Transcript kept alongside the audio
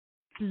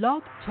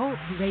Blog Talk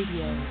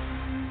Radio.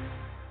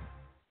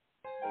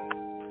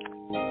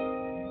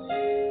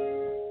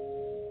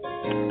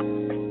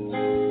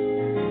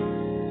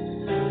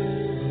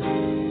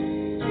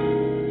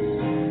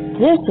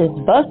 This is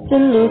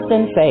Bustin' Loose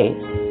in Faith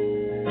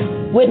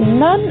with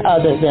none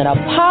other than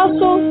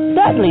Apostle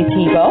Dudley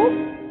Thibeaux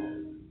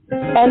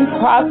and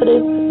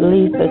Prophetess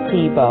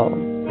Thibeaux.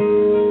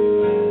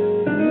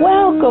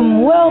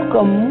 Welcome,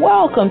 welcome,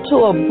 welcome to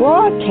a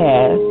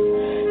broadcast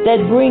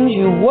that brings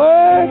you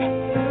word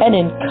and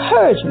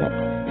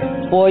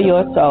encouragement for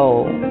your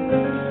soul.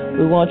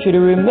 We want you to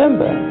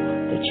remember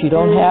that you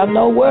don't have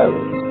no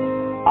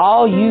worries.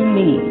 All you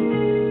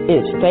need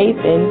is faith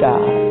in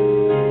God.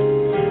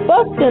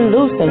 Bustin'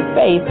 Loose in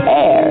Faith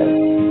airs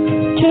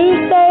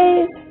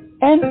Tuesdays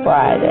and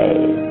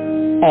Fridays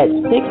at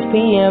 6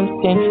 p.m.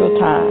 Central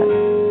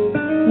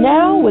Time.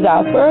 Now,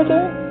 without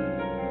further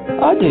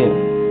ado,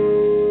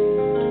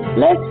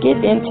 let's get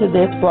into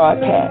this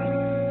broadcast,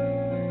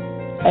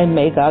 and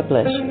may God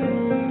bless you.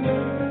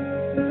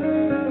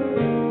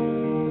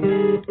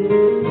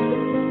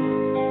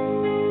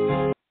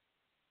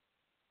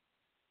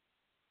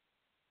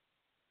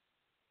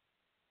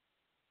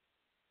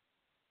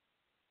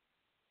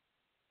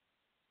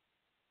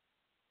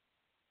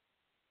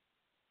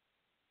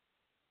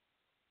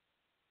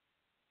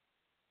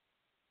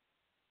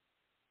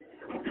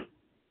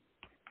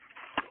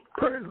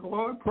 Praise the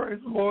Lord, praise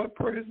the Lord,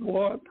 praise the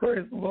Lord,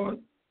 praise the Lord.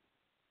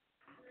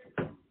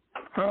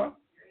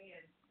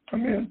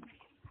 Amen.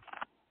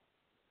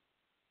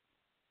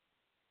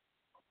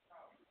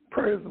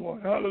 Praise the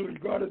Lord. Hallelujah.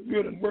 God is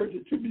good and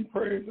worthy to be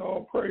praised.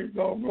 All praise,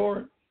 all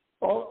glory,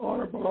 all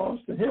honor belongs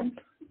to Him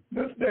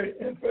this day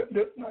and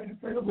this night and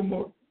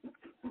forevermore.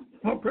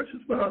 Our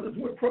precious fathers,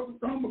 we're from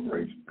humble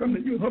grace. Come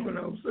to you, humbling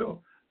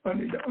ourselves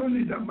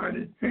underneath the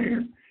mighty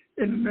hand.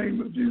 In the name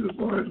of Jesus,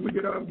 Lord, as we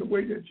get out of the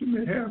way that you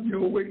may have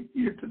your way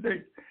here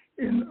today.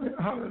 In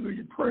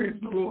hallelujah, praise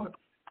the Lord.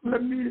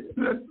 Let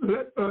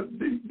us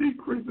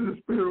decrease in the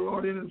spirit,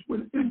 Lord, in us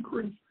with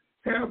increase.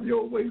 Have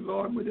your way,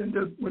 Lord, within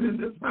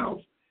this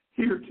house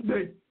here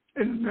today.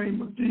 In the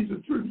name of Jesus,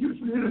 through the use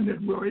of the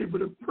internet, we're able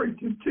to preach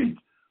and teach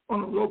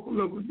on a local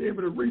level, be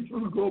able to reach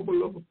on a global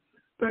level.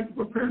 Thank you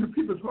for preparing the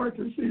people's heart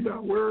to receive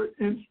our word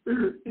in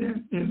spirit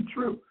and in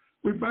truth.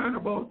 We bind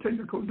up all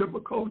technical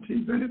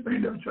difficulties,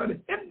 anything that will try to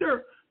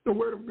hinder the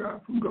word of God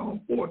from going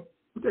forth.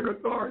 We take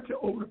authority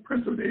over the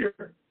prince of the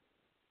air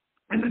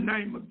in the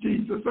name of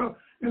Jesus.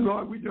 And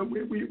Lord, we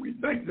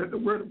think that the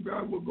word of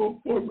God will go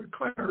forward with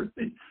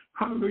clarity.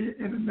 Hallelujah.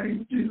 In the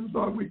name of Jesus,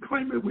 Lord, we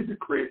claim it, we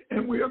decree it,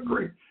 and we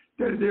agree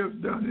that it is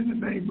done in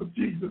the name of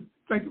Jesus.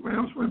 Thank you for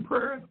answering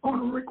prayers,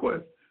 honor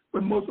requests,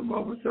 but most of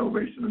all for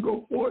salvation to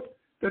go forth,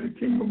 that the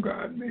kingdom of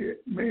God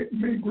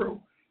may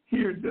grow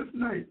here this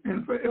night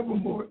and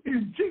forevermore.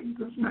 In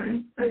Jesus'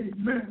 name,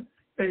 amen,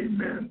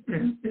 amen,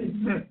 and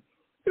amen.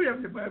 If you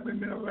have your Bible,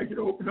 I'd like you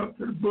to open up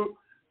to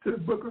the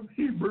book of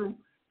Hebrews,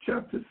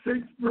 chapter 6,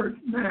 verse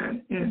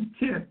 9 and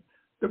 10.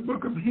 The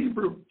book of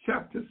Hebrews,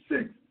 chapter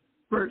 6,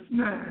 verse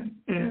 9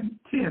 and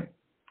 10.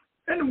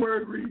 And the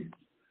word reads,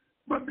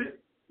 But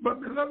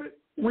beloved,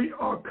 we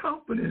are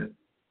confident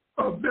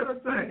of better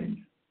things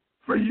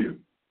for you,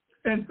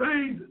 and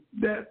things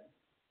that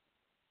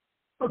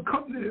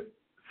accompany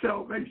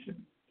salvation,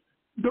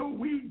 though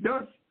we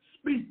thus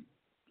speak.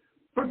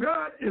 For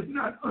God is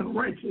not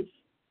unrighteous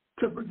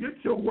to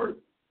forget your work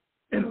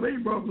and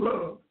labor of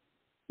love,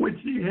 which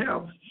ye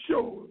have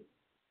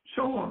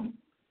shown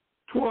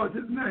towards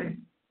his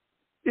name,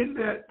 in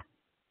that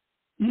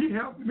ye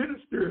have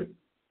ministered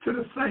to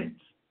the saints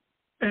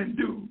and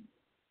do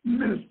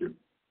minister.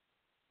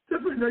 This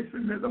is the next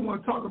thing that I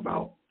want to talk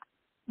about.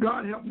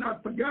 God hath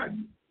not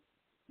forgotten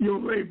your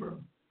labor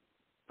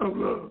of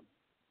love.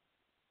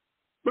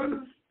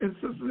 Brothers and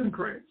sisters in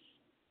Christ,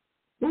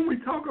 when we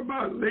talk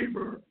about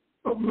labor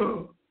of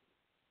love,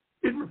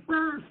 it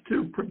refers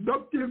to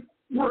productive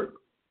work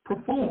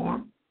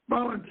performed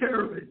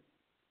voluntarily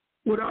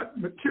without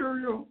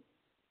material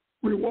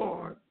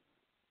reward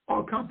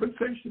or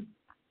compensation.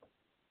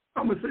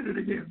 I'm going to say that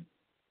again.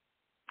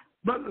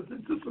 Brothers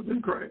and sisters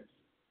in Christ,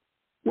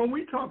 when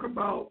we talk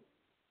about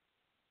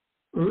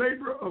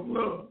labor of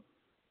love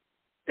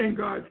in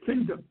God's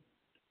kingdom,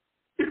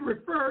 it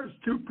refers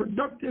to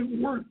productive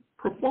work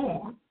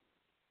performed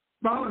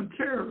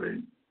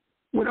voluntarily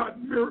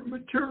without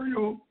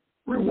material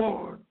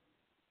reward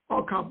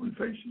or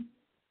compensation.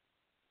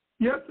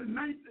 Yes,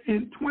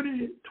 in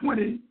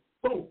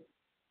 2024,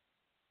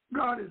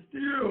 God is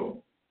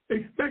still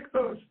expects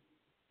us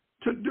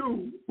to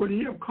do what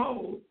He has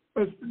called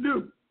us to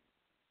do.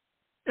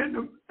 And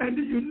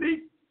the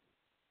unique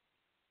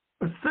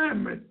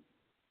assignment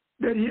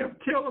that He has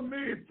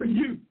tailor-made for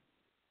you,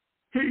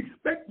 He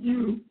expects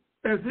you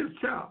as His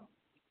child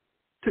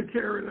to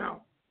carry it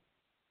out.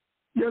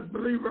 Yes,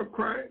 believer of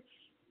Christ,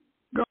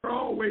 God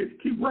always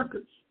keeps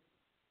records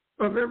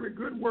of every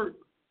good work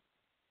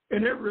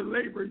and every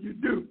labor you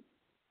do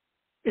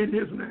in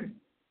His name.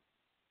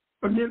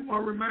 Again,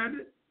 we're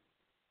reminded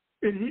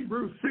in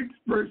Hebrews 6,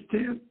 verse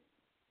 10,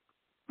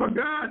 For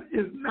God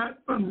is not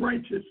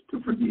unrighteous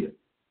to forget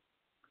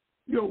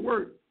your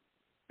work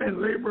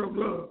and labor of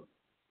love,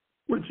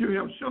 which you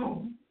have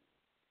shown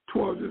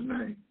towards his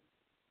name,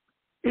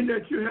 in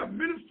that you have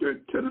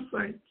ministered to the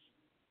saints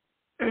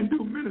and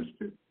do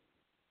minister.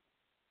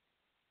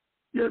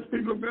 Yes,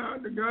 people of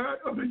God, the God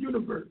of the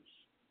universe,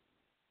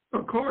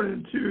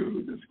 according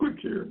to the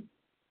scripture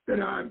that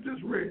I've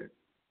just read,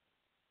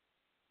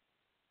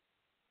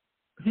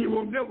 he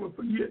will never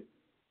forget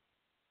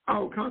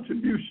our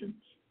contributions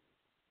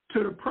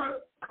to the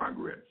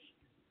progress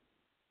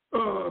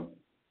of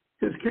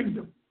his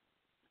kingdom.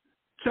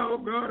 Child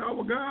of God,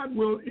 our God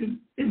will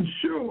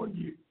ensure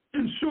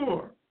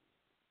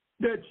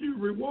that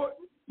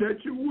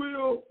you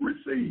will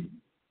receive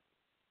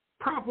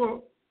proper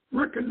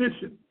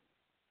recognition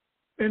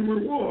and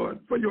reward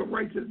for your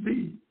righteous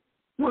deeds.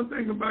 One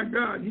thing about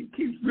God, he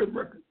keeps good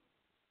record.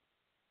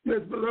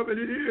 Yes, beloved,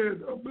 it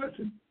is a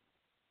blessing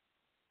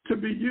to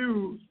be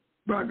used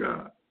by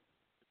God,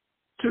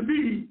 to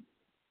be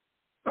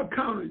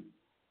accounted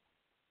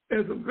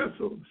as a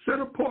vessel set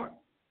apart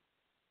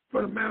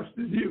for the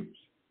master's use.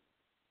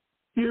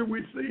 Here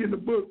we see in the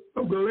book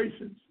of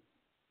Galatians,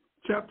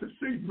 chapter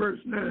 6, verse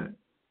 9,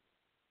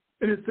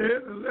 and it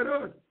says, and let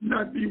us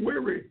not be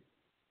weary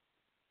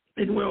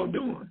in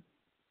well-doing,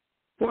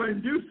 for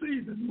in due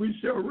season we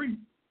shall reap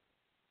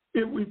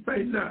if we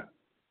faint not.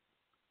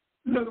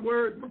 In other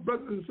words, my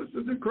brothers and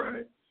sisters in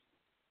Christ,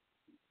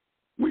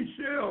 we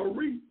shall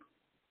reap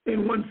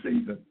in one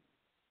season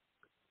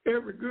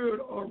every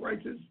good or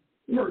righteous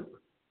work.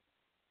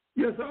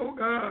 Yes, our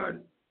God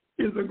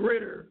is the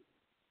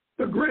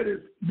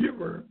greatest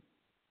giver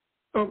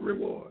of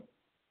reward.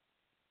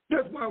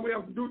 That's why we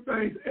have to do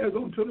things as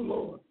unto the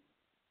Lord.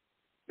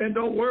 And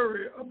don't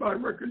worry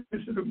about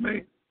recognition of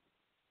man.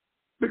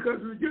 Because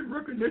if you get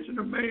recognition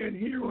of man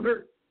here on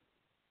earth,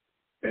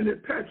 and they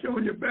pat you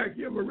on your back,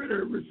 you have already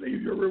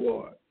received your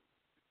reward.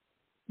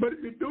 But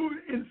if you do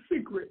it in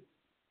secret,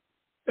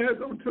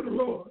 as unto the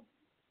Lord,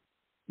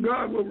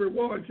 God will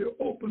reward you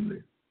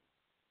openly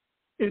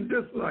in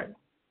this life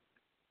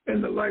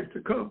and the life to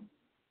come.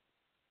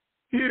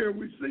 Here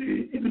we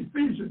see in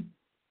Ephesians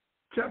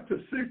chapter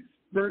 6,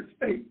 verse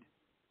 8,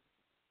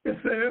 it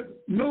says,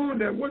 knowing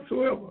that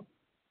whatsoever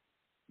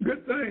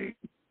good thing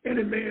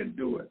any man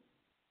doeth,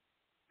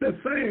 the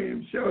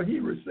same shall he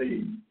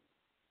receive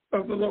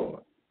of the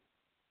Lord,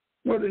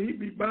 whether he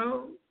be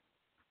bound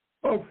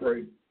or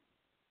free.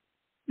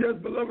 Yes,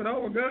 beloved,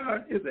 our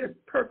God is a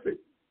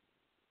perfect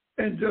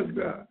and just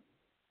God,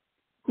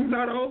 who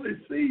not only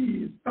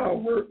sees our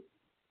work,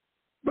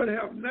 but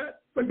have not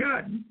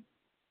forgotten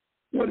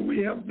what we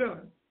have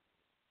done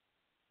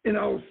in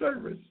our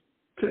service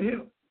to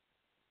him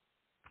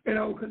and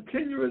our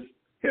continuous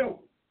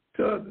help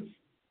to others.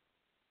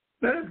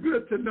 That is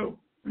good to know,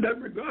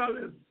 that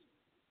regardless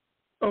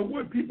of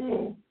what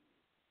people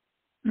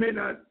may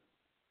not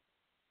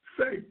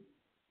say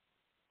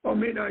or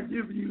may not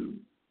give you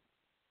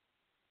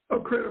a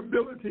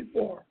credibility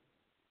for,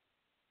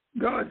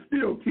 God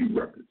still keeps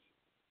records.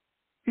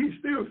 He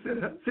still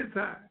sits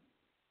high,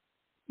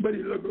 but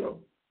he looks low.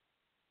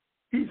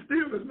 He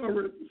still is no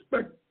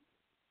respect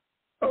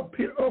of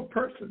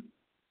person.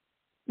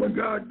 What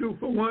God do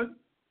for one,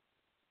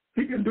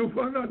 he can do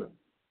for another.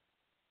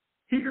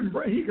 He can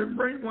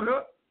bring one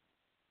up,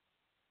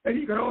 and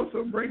he can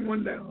also bring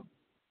one down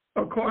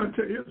according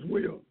to his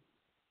will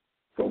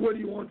for what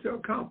he wants to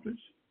accomplish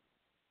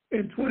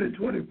in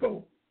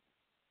 2024.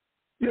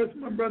 Yes,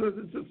 my brothers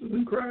and sisters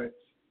in Christ,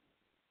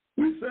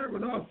 we serve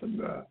an awesome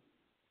God.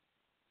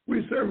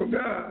 We serve a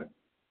God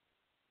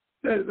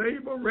that is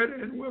able, ready,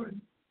 and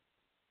willing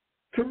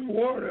to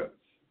reward us,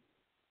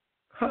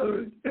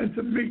 hallelujah, and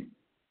to meet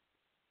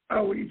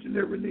our each and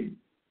every need.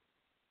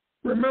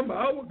 Remember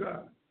our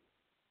God,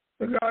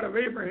 the God of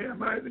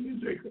Abraham, Isaac,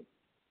 and Jacob,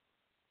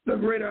 the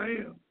great I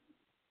am.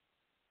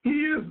 He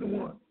is the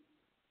one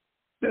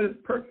that is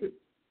perfect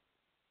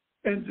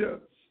and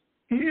just.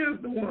 He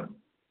is the one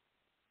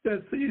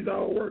that sees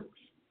our works.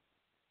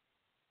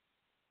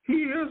 He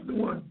is the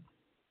one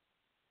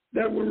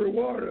that will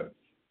reward us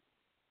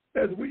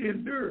as we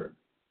endure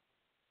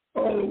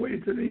all the way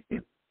to the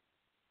end.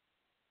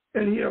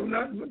 And he has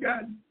not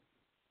forgotten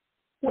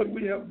what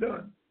we have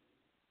done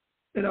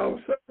in our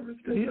service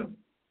to him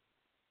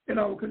and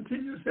our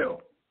continuous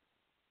help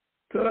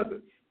to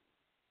others.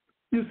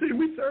 You see,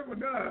 we serve a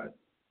God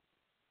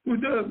who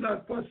does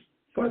not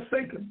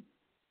forsake him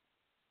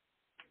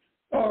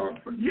or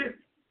forget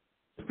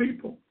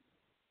people.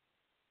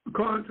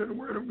 According to the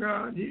word of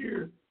God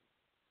here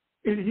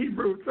in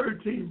Hebrews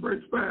 13,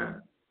 verse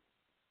 5,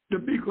 the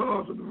B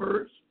clause of the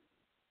verse,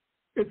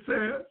 it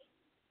says,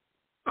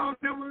 I'll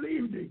never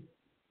leave thee,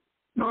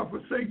 nor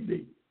forsake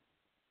thee.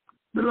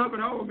 Beloved,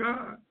 our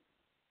God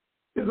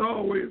is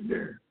always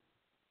there.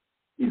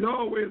 He's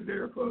always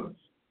there for us,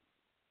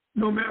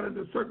 no matter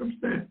the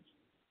circumstance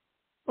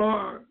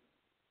or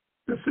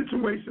the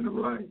situation of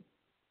life.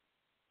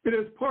 It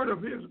is part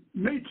of his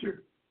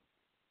nature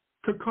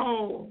to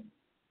call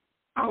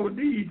our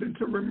needs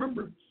into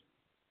remembrance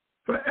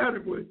for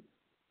adequate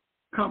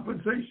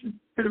compensation.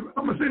 And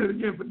I'm going to say it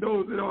again for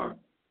those that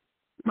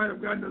might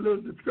have gotten a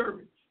little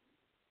discouraged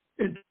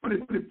in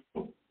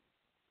 2024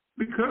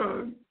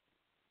 because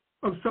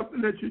of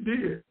something that you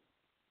did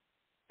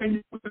and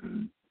you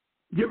weren't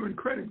given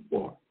credit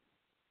for.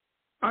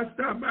 I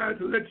stopped by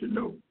to let you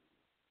know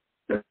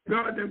that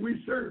God that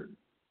we serve,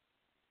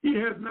 He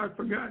has not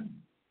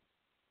forgotten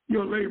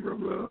your labor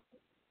of love.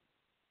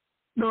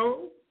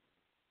 No,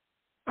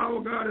 our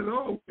God is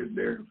always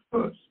there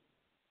for us,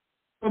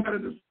 no matter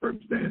the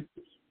circumstances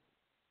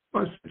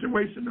or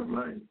situation of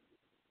life,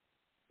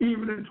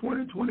 even in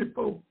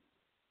 2024.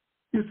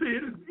 You see,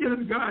 it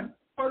is God's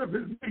part of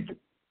His nature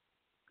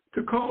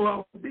to call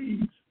our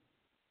deeds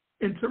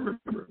into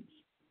remembrance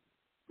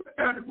for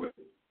adequate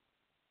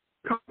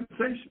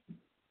compensation.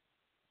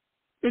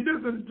 It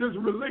doesn't just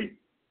relate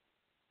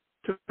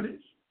to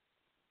punish.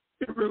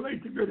 It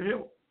relates to good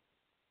health.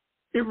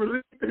 It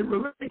relates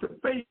to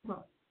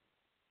favor,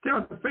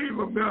 to the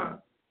favor of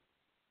God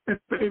and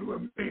favor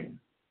of man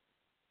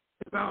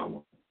is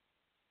ours.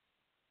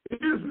 It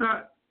is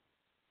not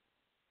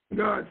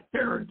God's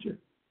character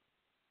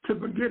to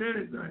forget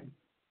anything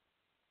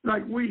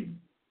like we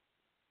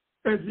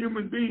as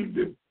human beings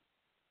do.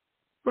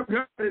 But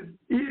God is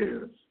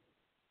the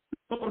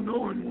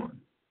all-knowing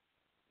one.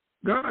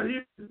 God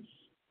is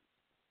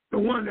the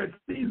one that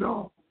sees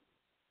all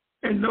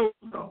and knows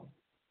all.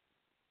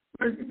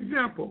 For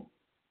example,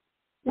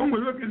 when we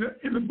look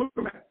in the book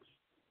of Acts,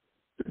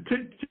 the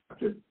 10th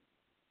chapter,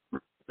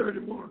 verse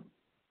 31,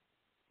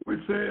 which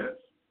says,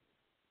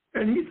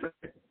 and he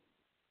said,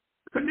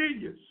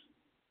 Cornelius,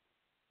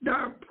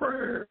 thy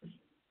prayers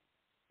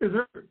is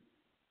heard,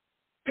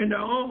 and thy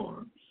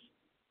alms,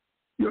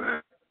 your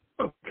act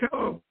of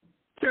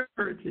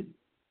charity,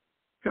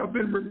 have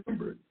been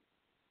remembered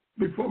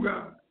before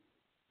God.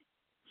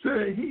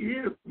 Say He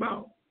is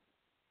about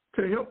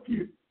to help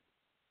you,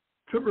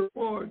 to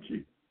reward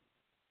you.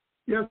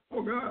 Yes,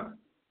 oh God,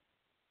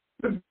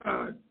 the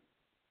God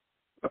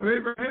of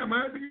Abraham,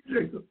 Isaac, and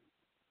Jacob.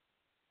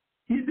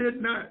 He did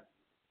not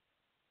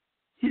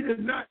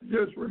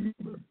just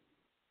remember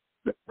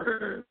the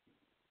prayers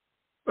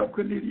of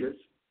Cornelius,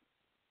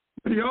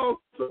 but he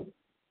also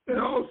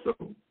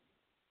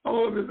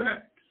all of his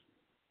acts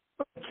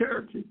of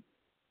charity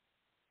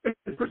and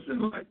his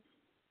Christian life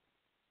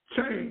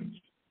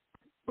changed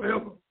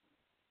forever.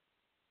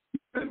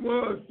 It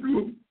was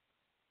through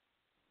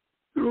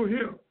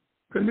him,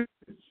 Cornelius,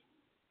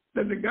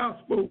 that the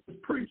gospel was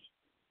preached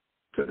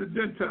to the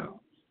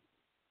Gentiles.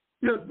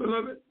 Yes,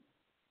 beloved,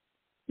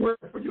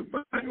 wherever you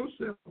find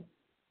yourself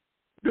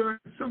doing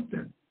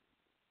something,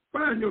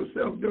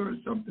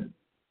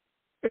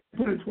 in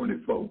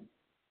 2024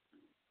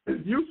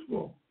 is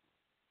useful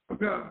for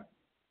God.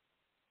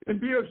 And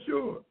be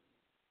assured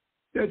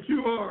that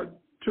you are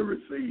to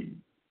receive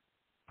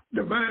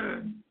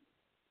divine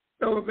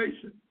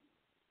elevation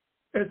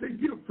as a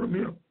gift from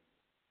Him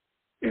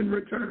in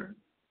return.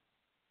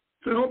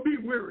 So don't be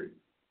weary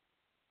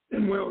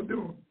in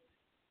well-doing.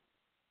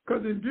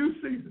 Because in due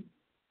season,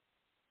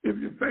 if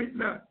you faint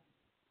not,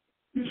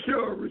 you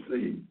shall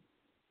receive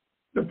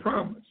the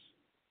promise.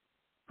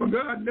 For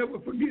God never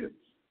forgets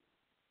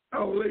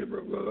our labor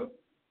of love.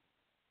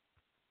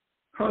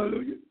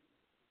 Hallelujah.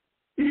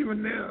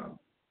 Even now,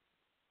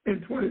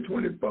 in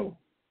 2024,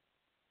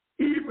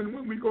 even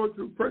when we go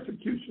through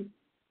persecution,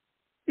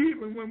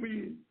 even when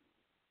we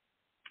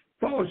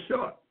fall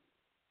short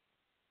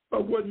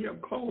of what He has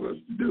called us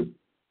to do,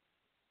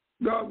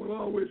 God will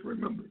always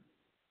remember.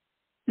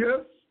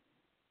 Yes,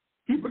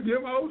 He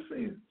forgives our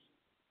sins,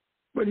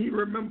 but He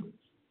remembers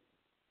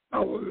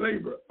our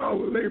labor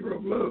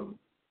of love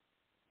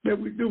that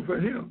we do for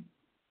Him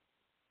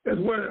as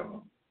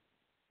well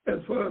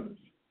as for others.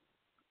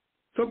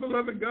 So,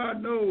 beloved,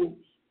 God knows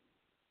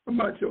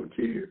about your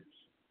tears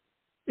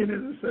in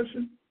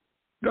intercession.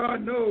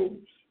 God knows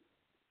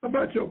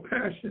about your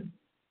passion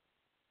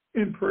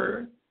in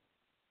prayer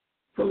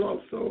for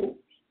lost souls.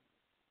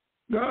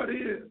 God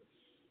is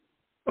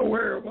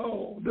aware of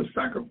all the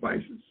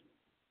sacrifices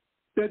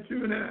that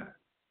you and I,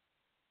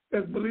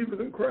 as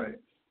believers in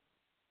Christ,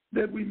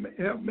 that we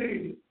have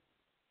made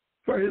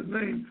for His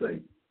name's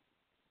sake.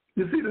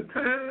 You see, the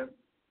time,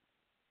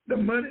 the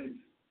money,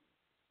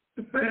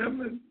 the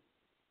family,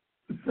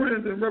 the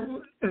friends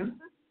and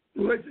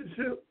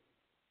relationships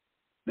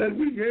that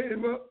we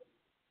gave up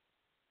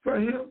for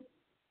Him,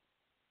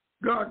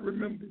 God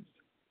remembers,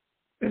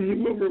 and He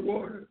will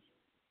reward us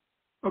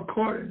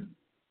according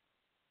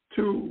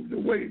to the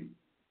way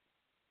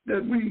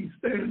that we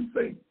stand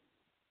faith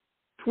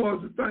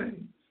towards the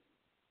things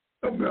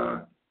of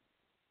God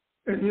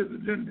and His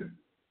agenda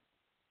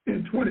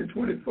in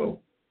 2024.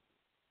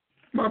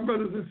 My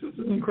brothers and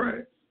sisters in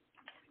Christ,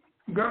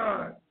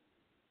 God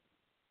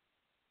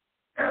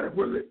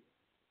adequately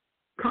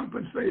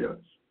compensate us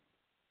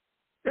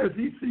as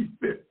He sees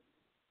fit.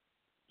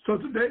 So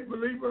today,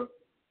 believer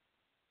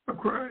of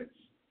Christ,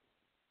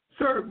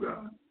 serve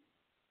God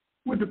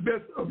with the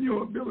best of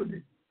your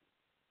ability,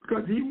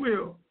 because He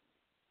will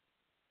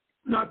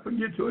not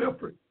forget your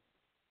effort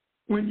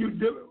which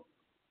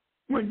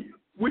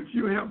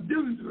you have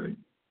diligently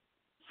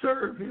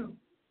serve him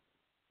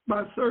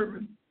by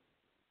serving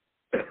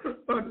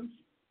others.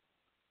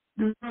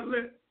 Do not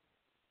let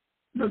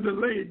the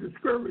delay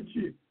discourage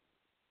you.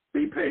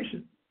 Be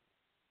patient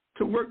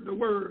to work the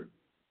word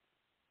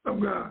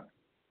of God,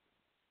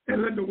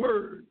 and let the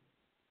word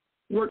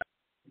work,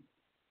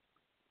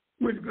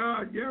 which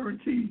God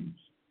guarantees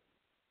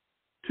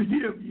to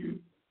give you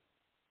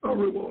a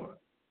reward.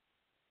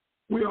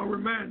 We are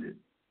reminded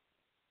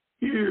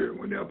here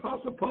when the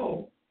Apostle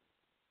Paul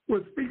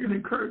was speaking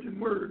encouraging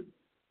word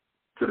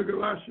to the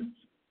Galatians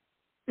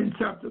in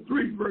chapter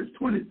 3, verse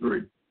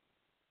 23.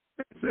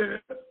 It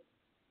says,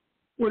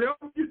 whatever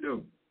you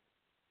do,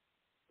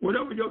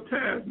 whatever your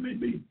task may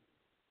be,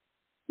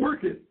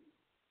 work it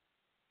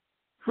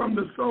from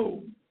the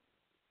soul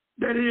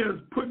that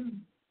is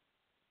putting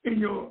in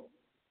your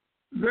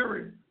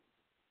very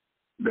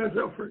best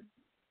effort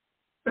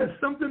as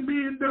something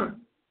being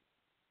done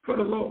for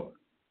the Lord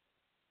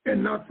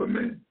and not for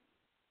men,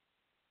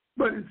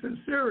 but in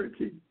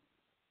sincerity,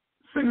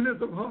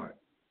 singleness of heart,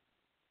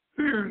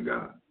 fearing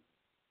God.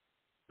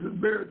 This is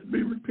better to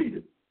be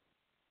repeated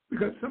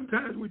because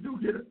sometimes we do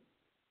get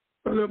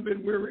a little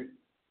bit weary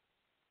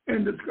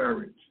and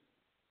discouraged.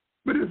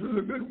 But this is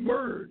a good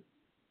word,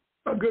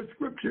 a good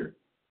scripture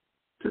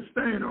to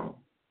stand on.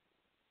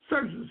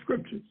 Search the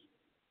scriptures,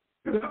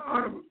 because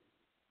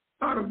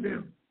out of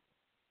them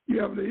you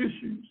have the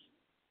issues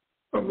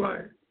of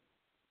life.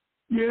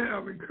 You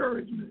have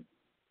encouragement.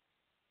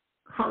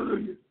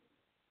 Hallelujah.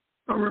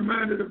 I'm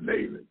reminded of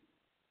David,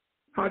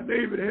 how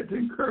David had to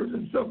encourage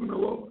himself in the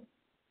Lord.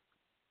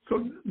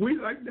 So we,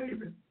 like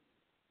David,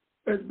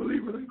 as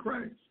believers in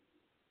Christ,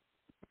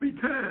 be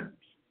times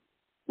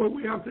where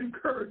we have to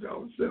encourage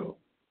ourselves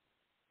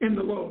in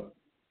the Lord.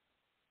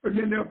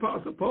 Again, the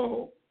Apostle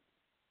Paul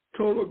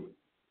told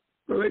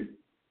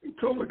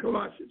the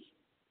Colossians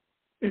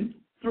in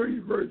 3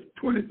 verse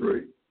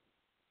 23,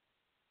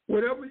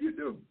 whatever you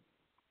do,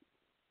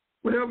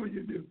 whatever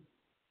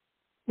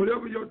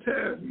your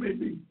task may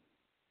be,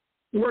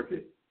 work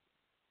it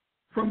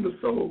from the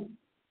soul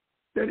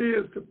that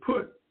is to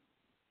put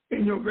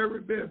in your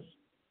very best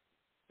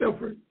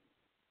effort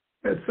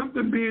as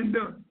something being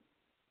done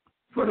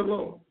for the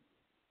Lord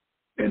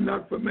and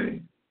not for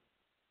man,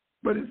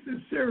 but in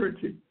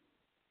sincerity,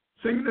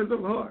 singleness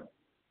of heart,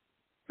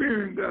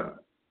 fearing God,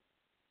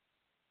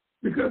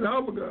 because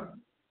our God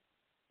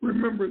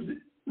remembers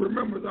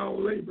our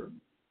labor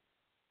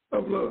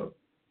of love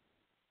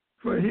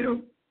for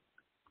him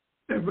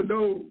and for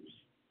those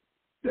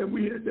that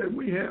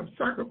we have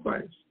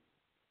sacrificed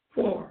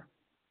for.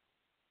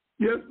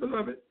 Yes,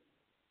 beloved,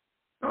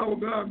 our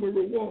God will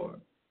reward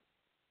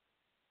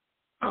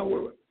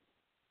our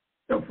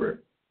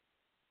effort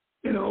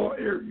in all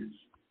areas.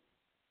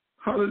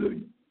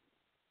 Hallelujah.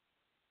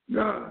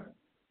 God,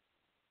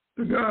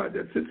 the God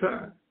that sits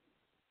high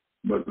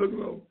but look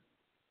low,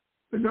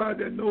 the God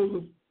that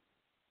knows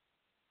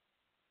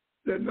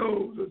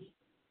us,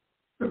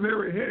 the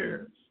very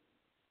hairs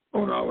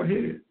on our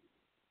head.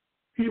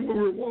 He will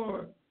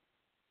reward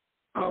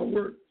our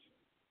works.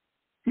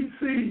 He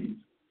sees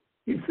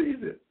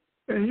it,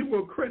 and he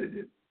will credit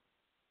it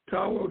to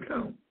our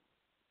account.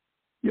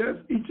 Yes,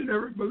 each and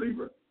every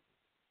believer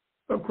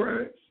of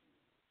Christ,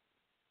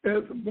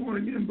 as a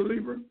born-again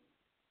believer,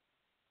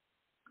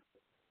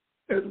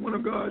 as one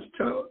of God's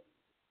child,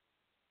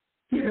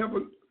 he have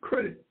a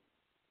credit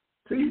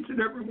to each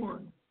and every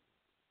one,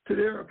 to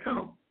their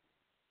account,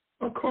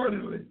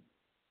 accordingly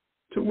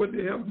to what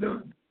they have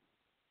done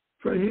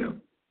for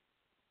him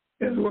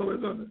as well as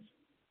others.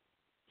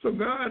 So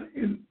God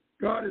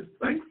is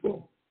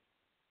thankful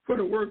for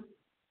the work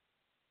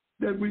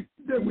that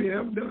we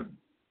have done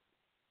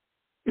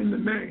in the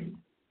name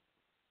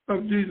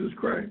of Jesus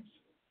Christ,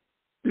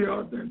 the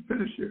author and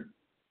finisher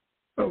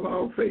of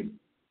our faith.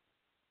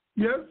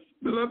 Yes,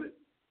 beloved,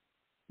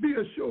 be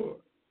assured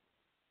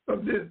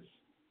of this,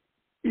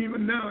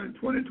 even now in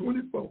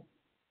 2024,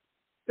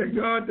 that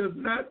God does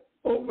not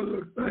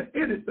overlook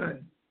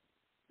anything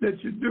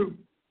that you do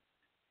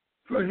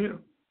for him.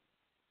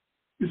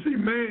 You see,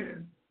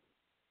 man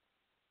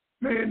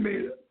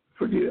may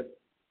forget.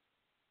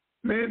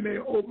 Man may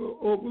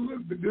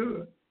overlook the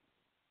good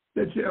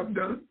that you have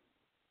done.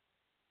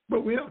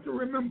 But we have to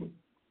remember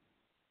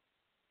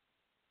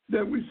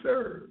that we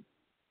serve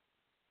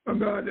a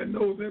God that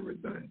knows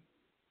everything,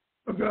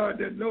 a God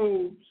that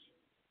knows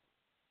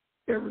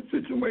every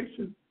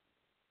situation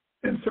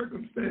and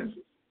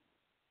circumstances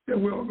that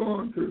we are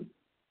going through.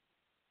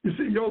 You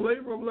see, your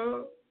labor of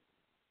love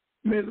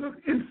may look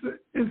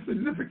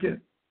insignificant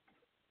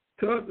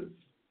to others,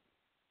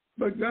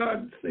 but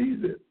God sees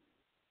it,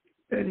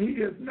 and he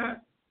is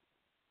not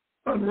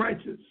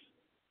unrighteous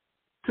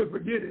to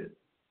forget it.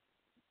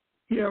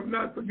 He have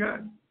not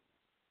forgotten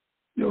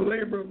your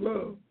labor of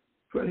love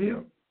for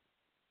him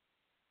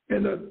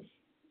and others.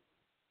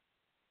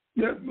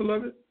 Yes,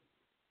 beloved,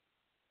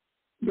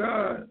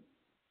 God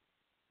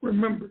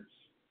remembers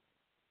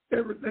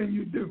everything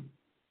you do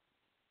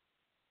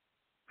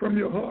from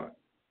your heart.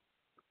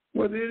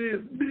 Whether it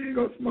is big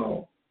or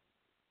small,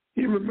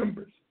 he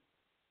remembers,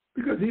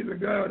 because he's a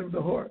God of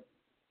the heart.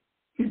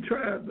 He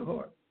tries the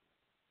heart.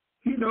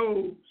 He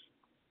knows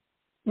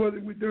whether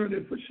we're doing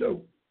it for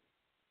show.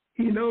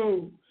 He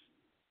knows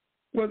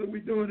whether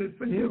we're doing it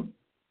for him,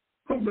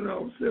 humbling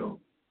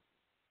ourselves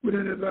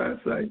within his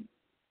eyesight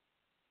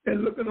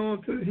and looking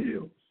on to the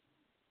hills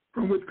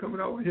from which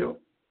cometh our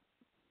help.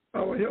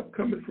 Our help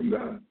cometh from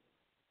God.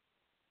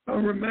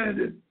 I'm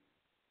reminded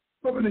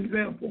of an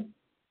example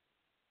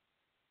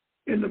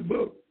in the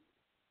book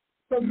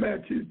of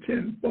Matthew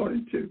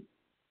 10:42.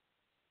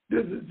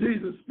 This is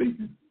Jesus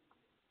speaking.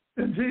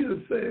 And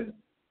Jesus said,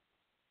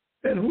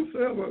 and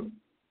whosoever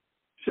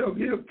shall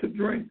give to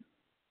drink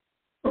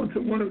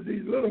unto one of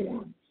these little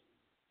ones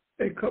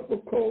a cup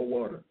of cold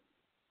water,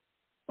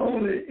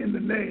 only in the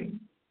name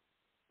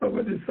of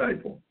a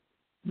disciple,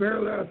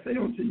 verily I say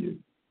unto you,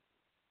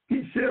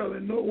 he shall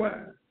in no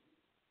wise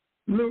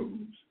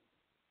lose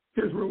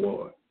his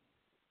reward.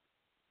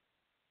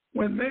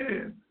 When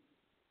man,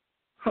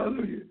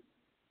 hallelujah,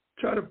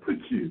 try to put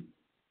you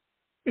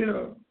in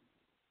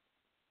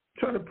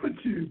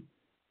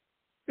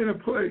a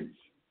place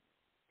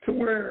to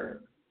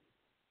where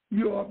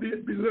you are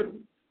being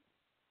belittled,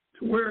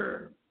 to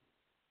where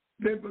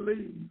they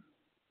believe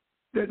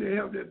that they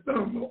have their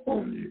thumb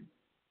on you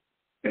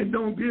and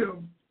don't give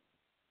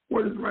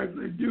what is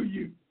rightfully due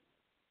you.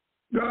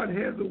 God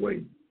has a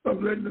way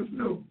of letting us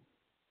know,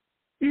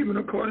 even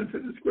according to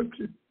the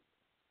scripture,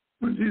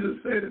 when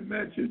Jesus said in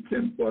Matthew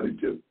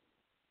 10:42,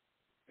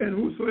 and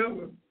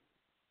whosoever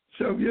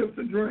shall give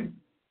to drink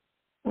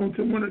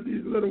unto one of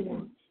these little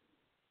ones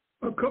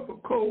a cup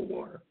of cold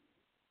water,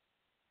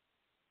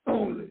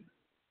 only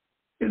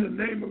in the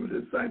name of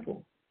a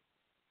disciple,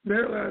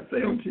 verily I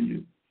say unto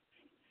you,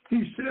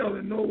 he shall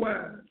in no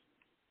wise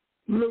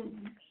lose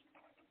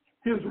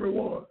his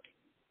reward.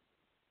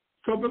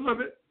 So,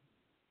 beloved,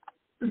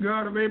 the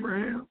God of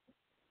Abraham,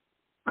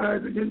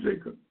 Isaac, and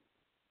Jacob,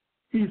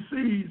 he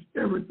sees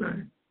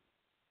everything.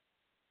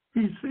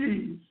 He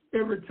sees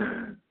every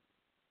time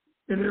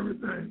and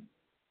everything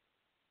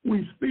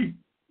we speak.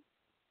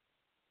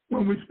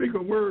 When we speak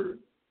a word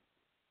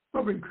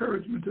of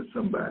encouragement to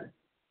somebody,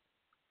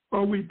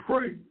 or we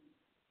pray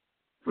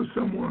for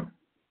someone,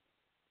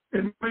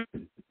 and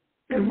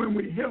when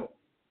we help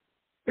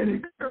and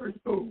encourage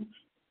those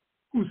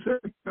who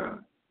serve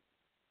God,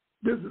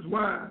 this is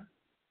why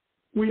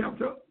we have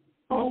to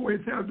always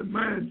have the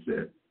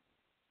mindset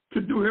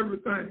to do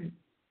everything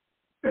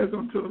as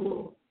unto the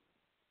Lord.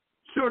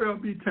 Sure, there'll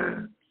be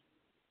times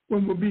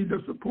when we'll be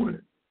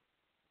disappointed.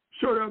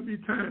 Sure, there'll be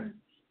times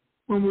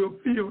when we'll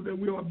feel that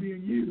we are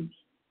being used.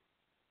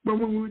 But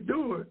when we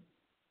do it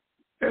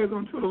as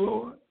unto the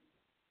Lord,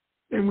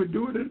 and we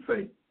do it in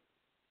faith,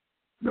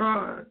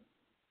 God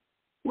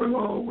will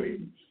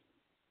always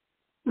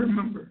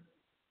remember.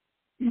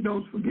 He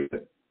don't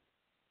forget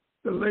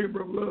the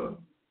labor of love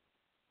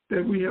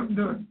that we have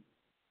done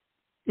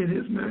in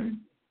his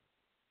name,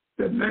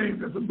 that name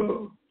that's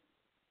above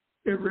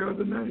every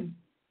other name.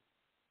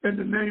 In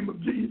the name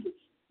of Jesus,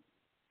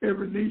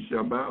 every knee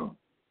shall bow,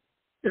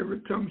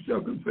 every tongue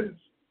shall confess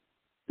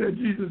that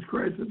Jesus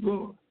Christ is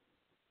Lord,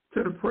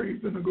 to the praise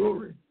and the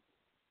glory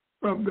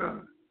of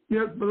God.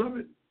 Yes,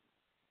 beloved,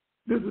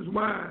 this is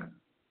why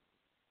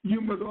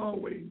you must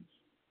always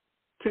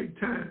take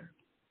time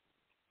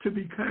to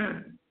be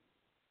kind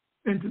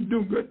and to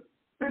do good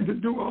and to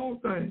do all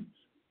things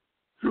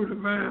through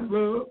divine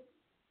love,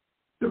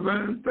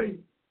 divine faith,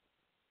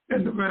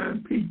 and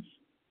divine peace.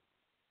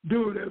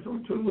 Do it as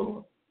unto the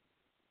Lord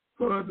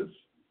for others.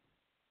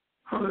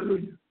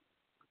 Hallelujah.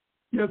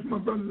 Yes, my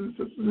brothers and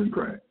sisters in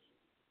Christ,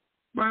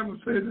 the Bible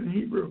says in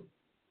Hebrews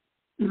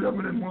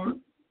 11:1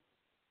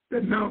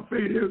 that now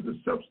faith is the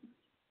substance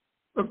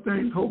of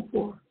things hoped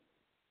for,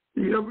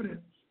 the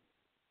evidence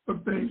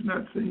of things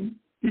not seen.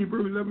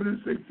 Hebrews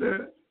 11:6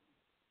 says,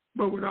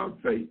 but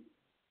without faith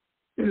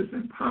it is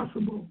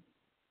impossible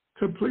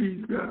to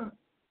please God.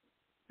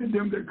 And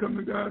them that come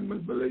to God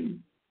must believe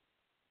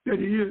that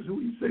he is who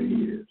he say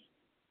he is,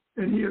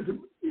 and he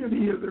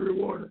is a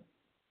rewarder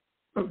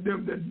of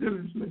them that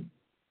diligently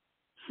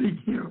seek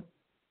him.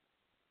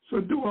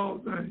 So do all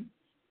things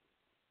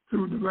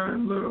through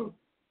divine love,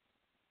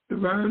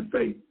 divine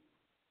faith,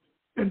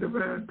 and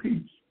divine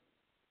peace.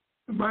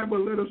 The Bible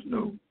let us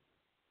know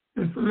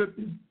in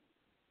Philippians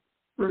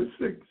verse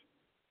 6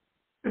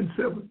 and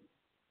 7,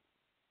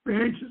 be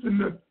anxious in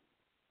nothing.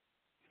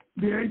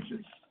 Be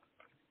anxious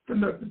for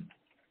nothing,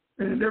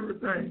 and in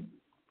everything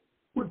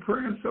with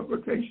prayer and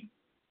supplication,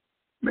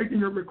 making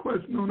your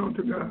request known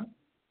unto God,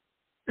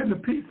 and the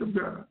peace of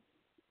God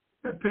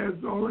that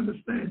passes all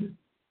understanding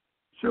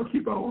shall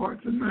keep our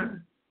hearts and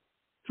minds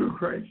through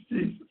Christ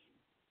Jesus.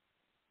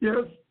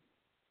 Yes,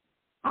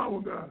 our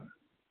God,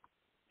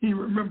 he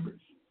remembers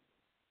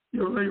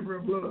your labor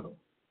of love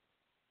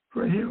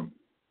for him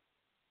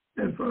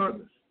and for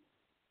others.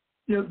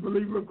 Yes,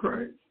 believer of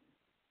Christ,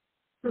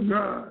 the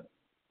God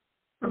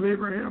of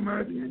Abraham,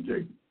 Isaac, and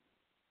Jacob,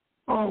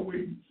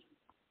 always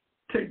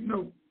take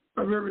note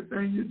of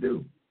everything you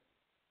do,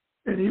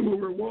 and he will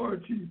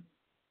reward you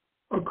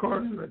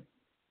accordingly.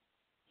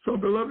 So,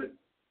 beloved,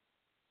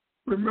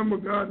 remember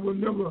God will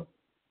never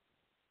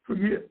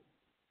forget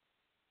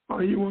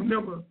or he will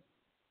never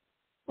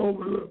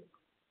overlook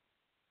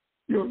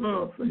your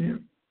love for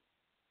him.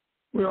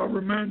 We are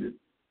reminded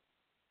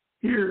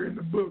here in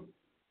the book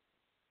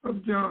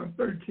of John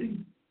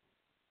 13,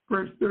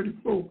 verse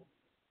 34.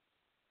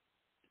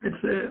 It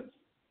says,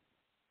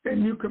 "A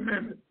new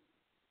commandment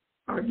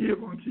I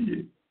give unto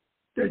you,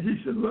 that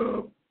ye should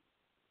love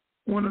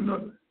one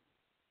another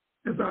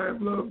as I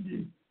have loved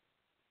you,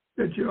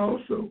 that you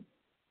also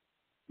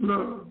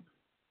love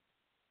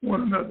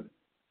one another."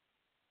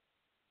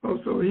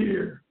 Also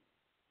here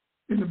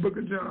in the book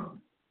of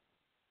John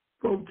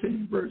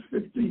 14, verse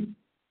 15,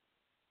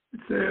 it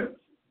says,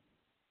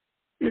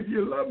 "If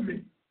you love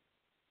me,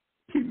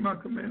 keep my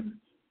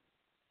commandments."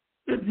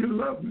 If you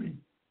love me,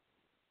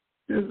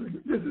 this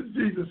is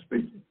Jesus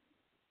speaking.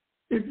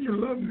 If you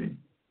love me,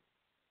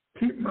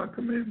 keep my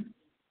commandments.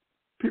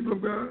 People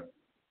of God,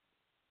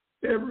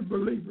 every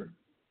believer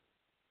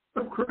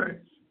of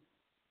Christ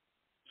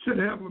should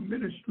have a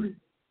ministry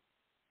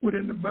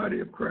within the body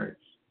of Christ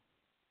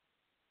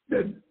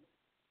that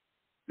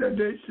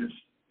they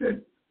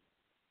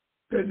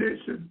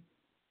should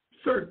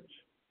search.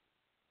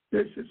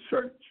 They should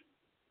search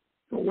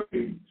for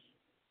ways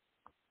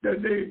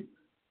that they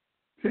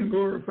can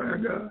glorify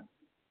God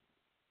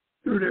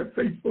through their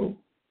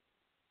faithful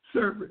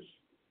service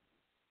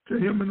to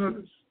him and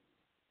others.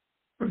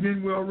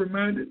 Again, we are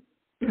reminded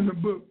in the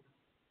book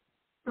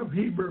of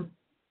Hebrews,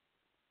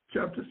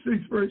 chapter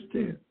 6, verse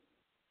 10.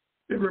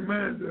 It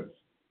reminds us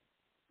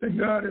that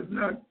God is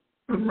not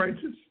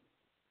unrighteous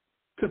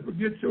to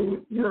forget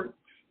your works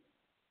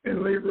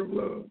and labor of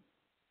love,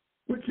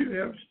 which you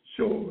have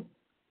shown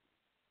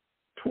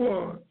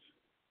towards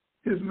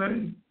his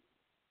name.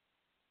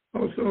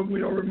 Also,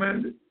 we are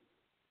reminded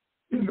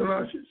in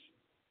Galatians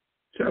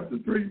chapter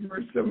 3,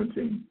 verse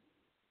 17,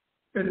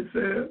 and it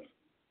says,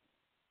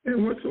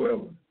 "And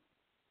whatsoever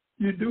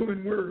you do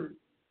in word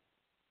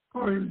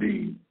or in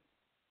deed,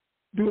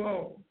 do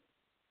all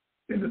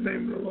in the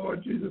name of the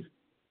Lord Jesus,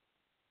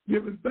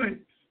 giving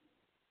thanks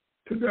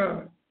to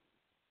God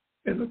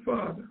and the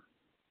Father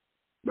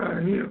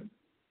by him."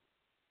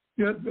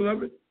 Yes,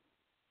 beloved,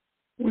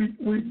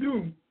 we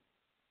do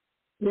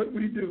what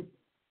we do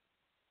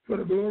for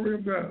the glory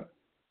of God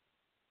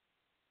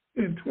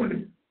in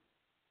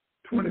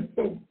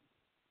 2024.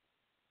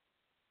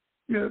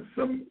 Yes,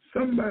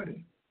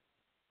 somebody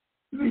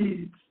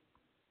needs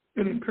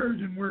an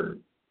encouraging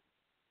word.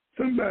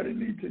 Somebody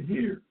needs to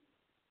hear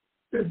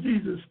that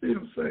Jesus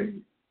still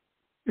saves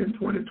in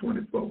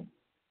 2024.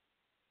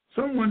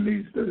 Someone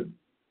needs to,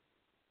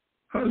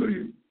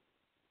 hallelujah,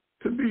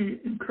 to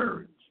be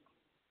encouraged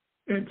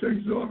and to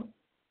exhort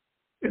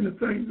in the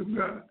things of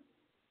God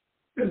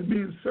as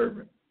being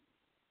servant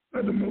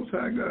of the Most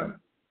High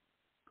God,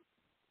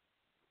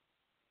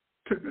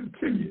 to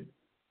continue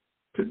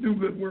to do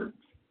good works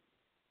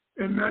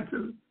and not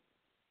to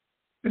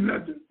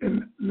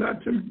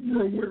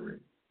grow weary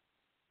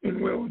in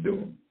well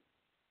doing.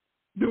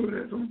 Do it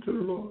as unto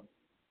the Lord,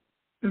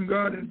 and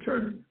God in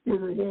turn will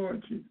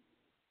reward you.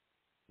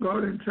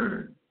 God in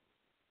turn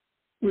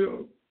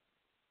will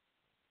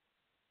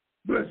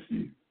bless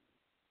you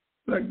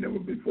like never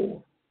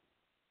before.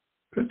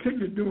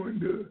 Continue doing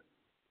good.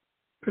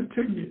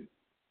 Continue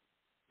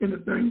in the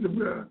things of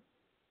God.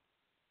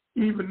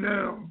 Even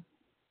now,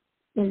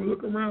 when we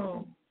look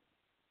around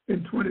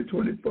in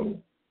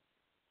 2024,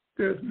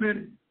 there's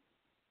many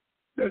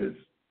that is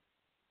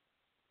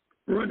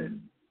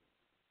running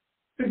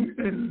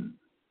and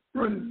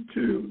running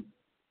to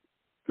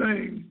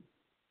things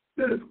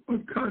that is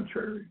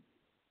contrary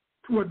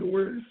to what the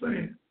word is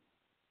saying.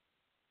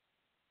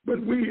 But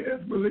we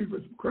as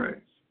believers of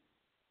Christ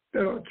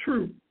that are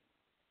true,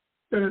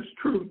 that is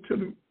true to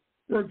the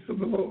works of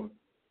the Lord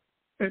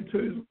and to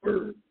his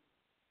word,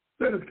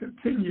 let us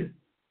continue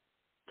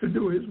to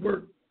do his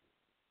work.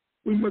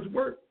 We must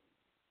work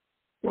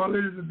while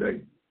it is a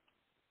day,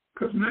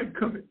 because night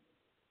cometh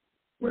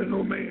where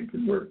no man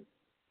can work.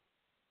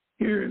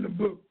 Here in the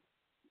book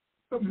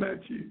of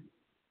Matthew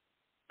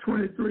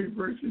 23,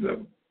 verse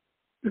 11,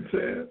 it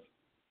says,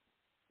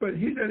 "But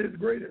he that is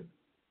greatest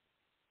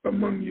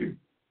among you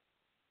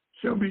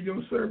shall be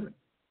your servant."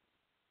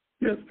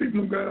 Yes,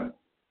 people of God,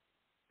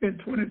 in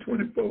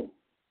 2024,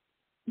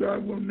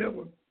 God will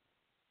never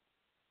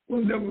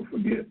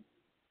forget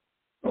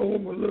or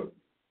overlook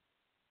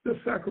the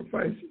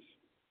sacrifices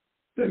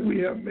that we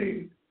have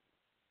made.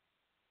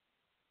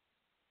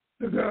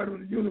 The God of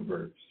the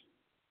universe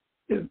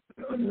is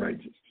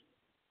unrighteous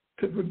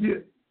to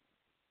forget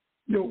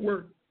your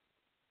work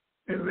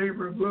and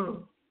labor of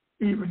love,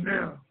 even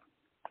now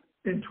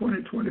in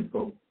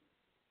 2024.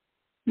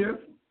 Yes,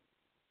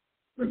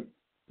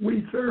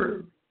 we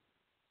serve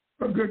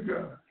a good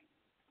God.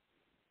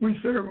 We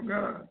serve a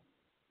God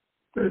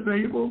that is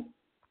able,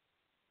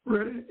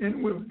 ready,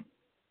 and willing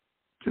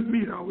to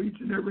meet our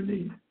each and every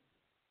need.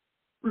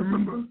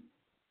 Remember,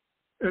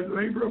 as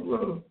labor of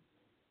love,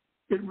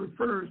 it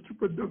refers to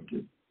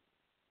productive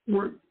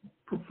work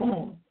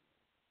performed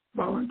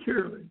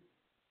voluntarily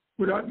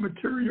without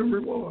material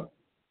reward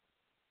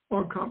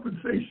or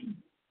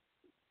compensation.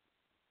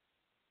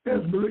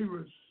 As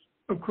believers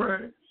of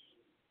Christ,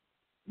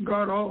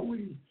 God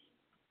always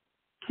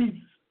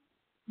keeps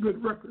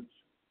good records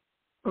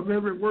of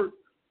every work,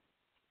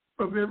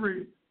 of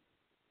every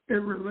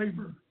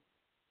labor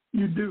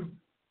you do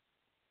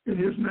in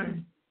his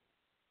name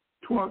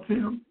towards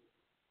him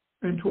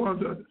and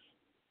towards others.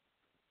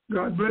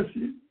 God bless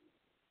you.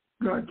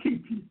 God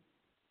keep you.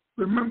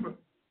 Remember,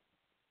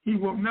 he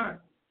will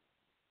not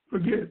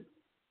forget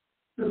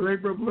the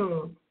labor of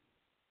love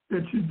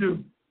that you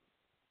do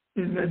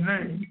in that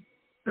name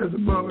as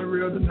above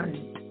every other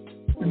name.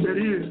 And that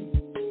is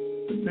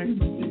the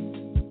name of Jesus.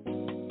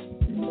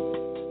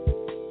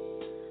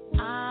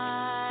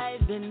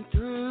 I've been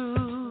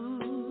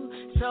through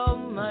so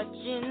much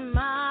in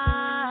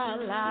my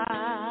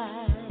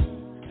life,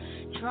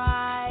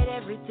 tried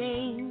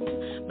everything,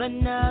 but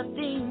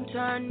nothing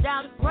turned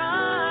out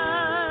right.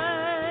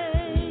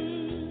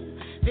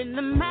 Then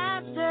the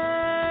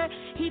master,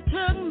 he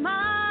took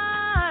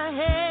my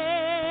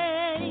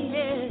hand,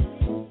 yes.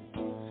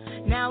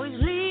 Now he's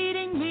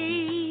leading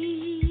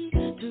me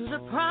to the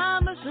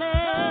promised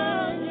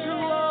land.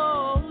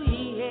 Oh,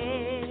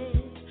 yes,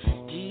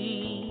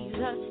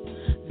 Jesus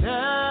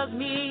loves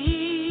me.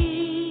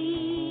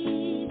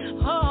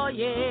 Oh,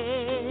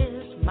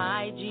 yes,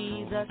 my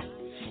Jesus,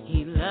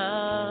 he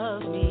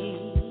loves me.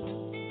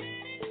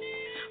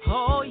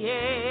 Oh,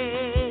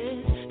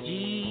 yes,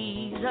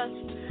 Jesus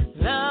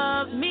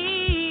loves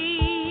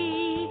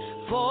me,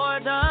 for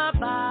the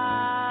Bible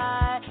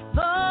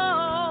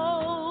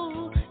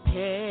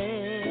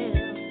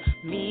tells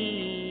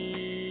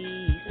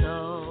me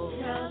so.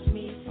 Tells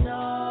me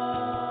so.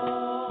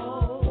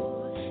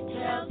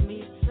 Tells me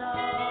so.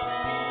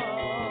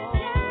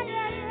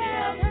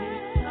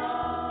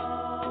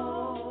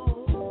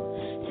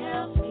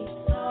 Tells me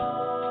so.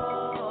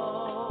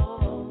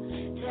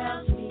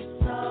 Tells me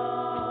so.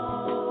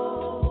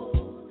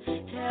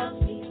 Tells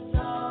me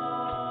so.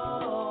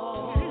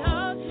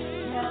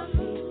 Tells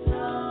me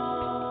so.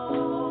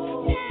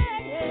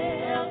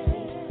 Tells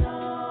me so.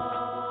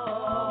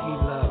 He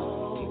loves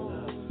me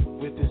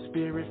with the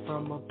Spirit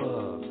from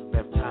above,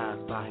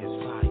 baptized by his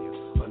fire,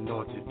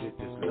 anointed with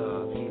his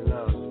love. He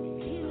loves me.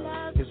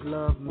 His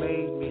love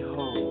made me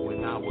whole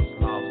when I was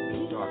lost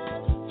in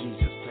darkness.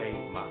 Jesus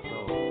saved my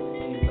soul.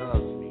 He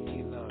loves me.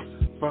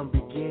 From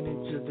beginning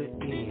to the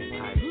end,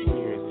 I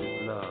experienced his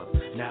love.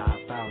 Now I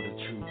found a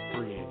true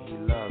friend. He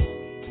loves me.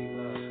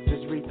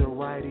 Just read the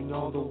writing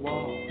on the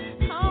wall.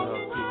 His love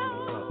picks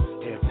me up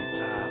every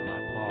time I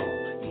fall.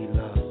 He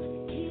loves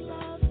me. He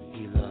loves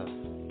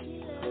me. He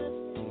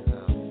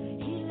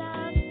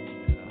loves me.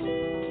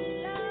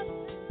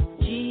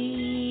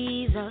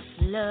 Jesus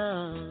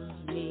loves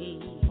me,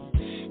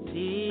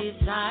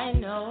 this I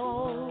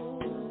know,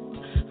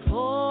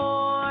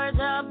 for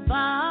the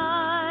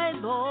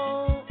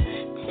Bible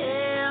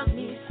tells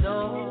me so.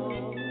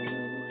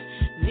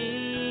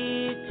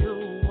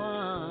 Little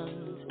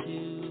ones to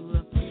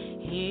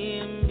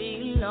him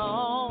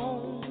belong.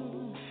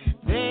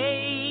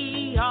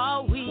 They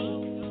are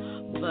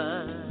weak,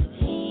 but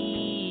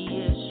he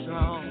is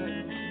strong.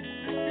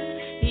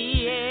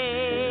 Yes,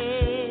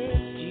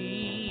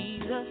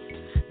 Jesus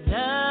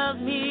loves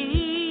me.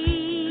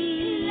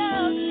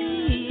 Yes,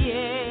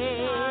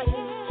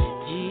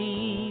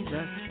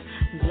 Jesus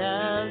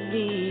loves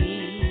me.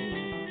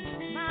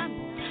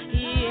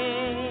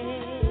 Yes,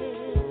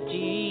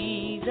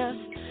 Jesus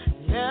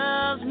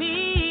loves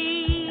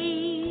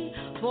me,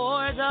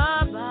 for the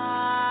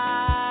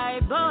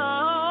Bible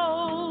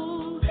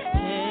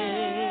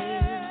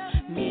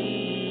tells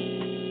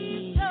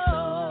me so.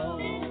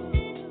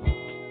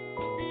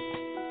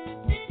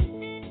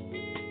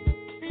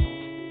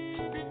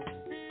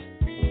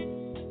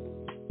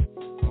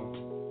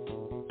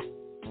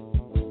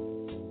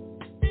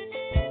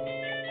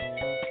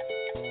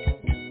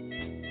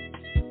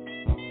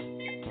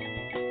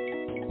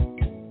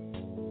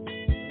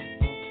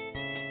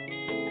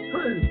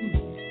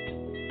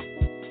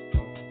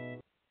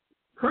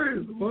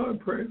 Praise the Lord,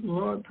 praise the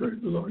Lord, praise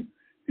the Lord.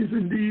 It is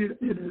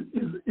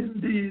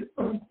indeed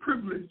a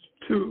privilege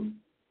to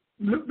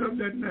lift up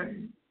that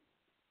name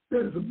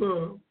that is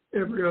above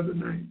every other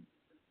name.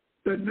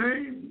 The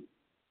name,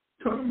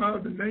 talking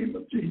about the name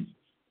of Jesus,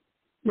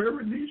 where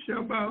every knee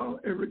shall bow,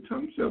 every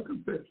tongue shall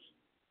confess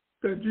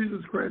that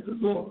Jesus Christ is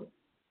Lord,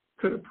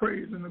 to the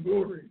praise and the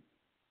glory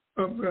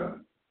of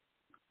God.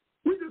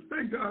 We just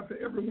thank God for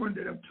everyone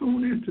that have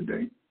tuned in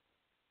today.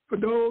 For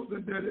those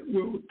that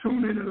will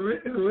tune in at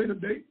a later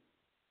date,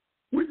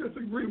 we just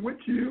agree with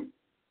you,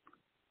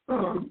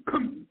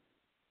 come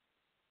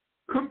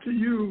to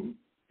you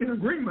in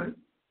agreement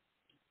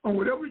on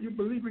whatever you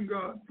believe in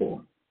God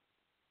for.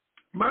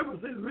 The Bible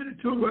says, many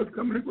two of us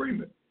come in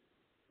agreement,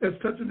 as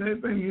touching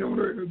anything on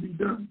earth will be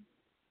done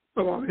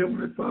of our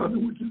Heavenly Father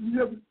which is in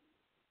heaven.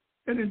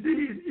 And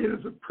indeed, it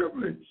is a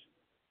privilege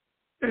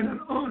and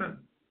an honor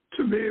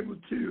to be able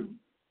to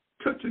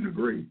touch and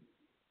agree.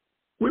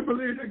 We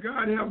believe that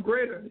God has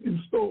greater in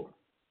store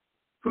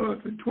for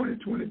us in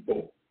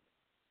 2024.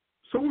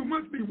 So we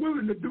must be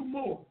willing to do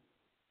more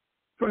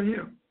for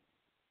him.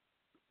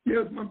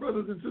 Yes, my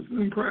brothers and sisters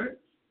in Christ,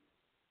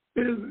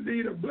 It is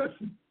indeed a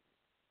blessing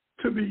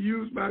to be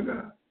used by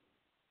God.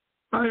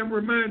 I am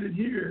reminded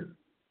here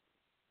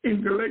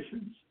in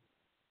Galatians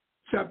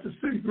chapter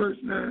 6, verse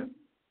 9,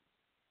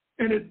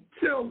 and it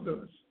tells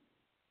us,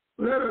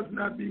 let us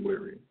not be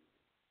weary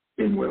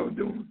in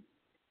well-doing,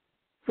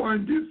 for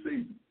in due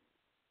season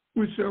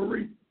we shall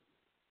reap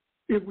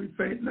if we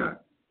faint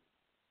not.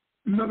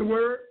 In other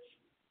words,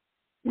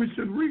 we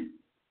should reap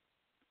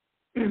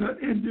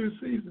in due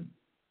season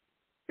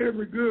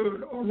every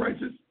good or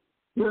righteous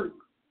work,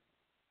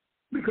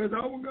 because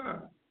our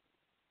God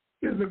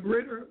is a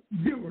greater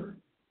giver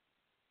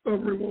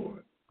of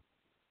reward.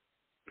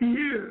 He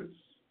is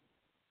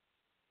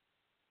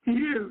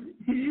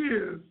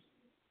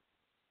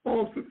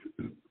all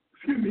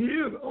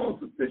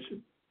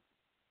sufficient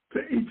to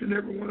each and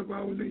every one of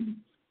our needs.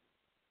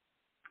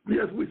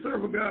 Yes, we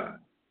serve a God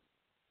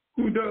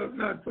who does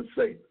not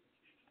forsake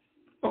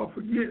or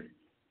forget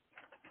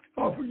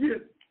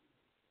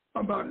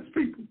about his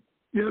people.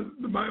 Yes,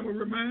 the Bible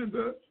reminds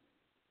us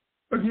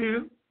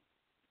again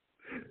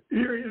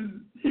here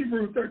in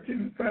Hebrews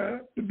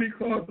 13:5, the big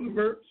clause of the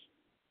verse,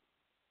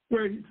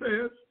 where he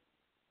says,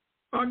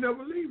 I'll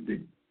never leave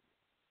thee,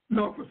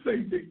 nor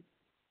forsake thee.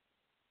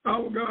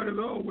 Our God is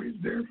always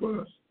there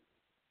for us,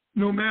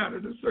 no matter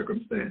the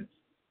circumstance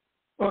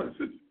or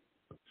the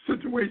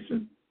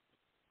situation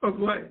of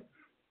life.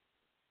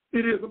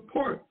 It is a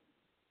part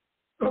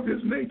of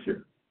his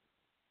nature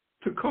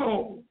to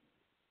call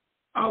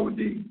our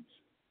deeds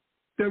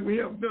that we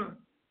have done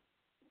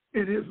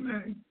in his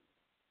name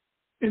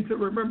into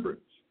remembrance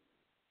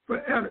for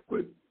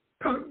adequate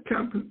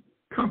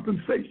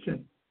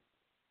compensation.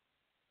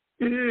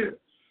 It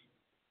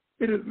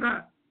is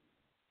not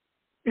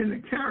in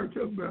the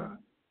character of God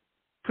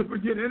to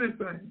forget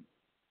anything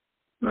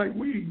like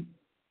we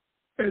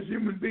as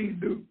human beings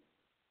do.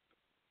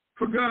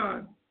 For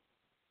God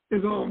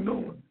is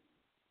all-knowing,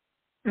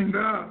 and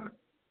God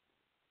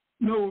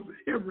knows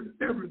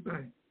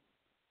everything.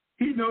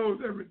 He knows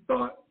every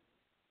thought.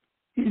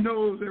 He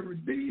knows every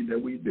deed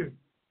that we do.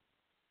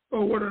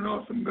 Oh, what an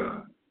awesome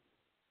God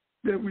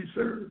that we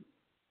serve.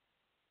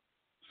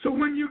 So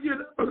when you get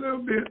a little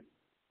bit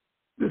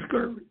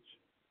discouraged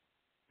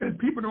and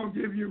people don't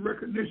give you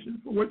recognition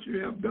for what you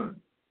have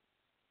done,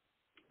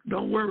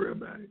 don't worry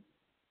about it.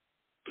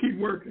 Keep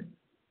working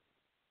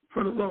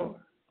for the Lord.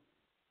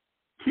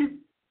 Keep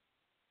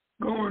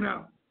going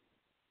out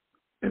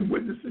and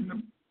witnessing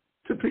them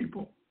to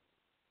people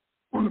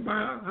on the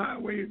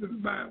highways and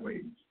the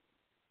byways,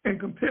 and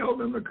compel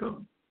them to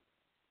come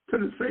to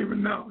the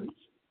saving knowledge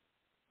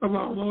of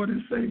our Lord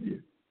and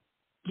Savior,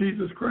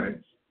 Jesus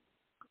Christ.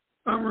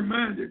 I'm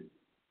reminded,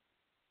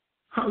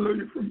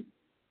 hallelujah,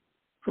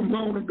 from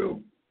long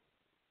ago,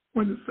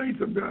 when the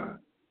saints of God,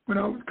 when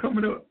I was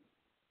coming up,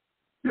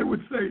 they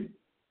would say,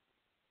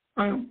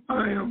 I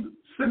am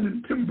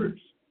sending timbers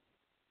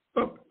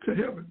up to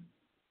heaven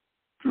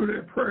through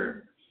their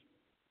prayers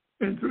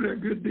and through their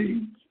good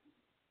deeds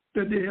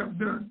that they have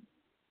done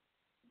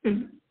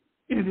in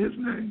his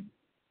name,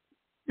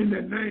 in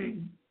the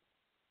name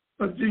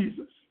of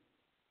Jesus.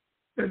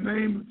 The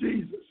name of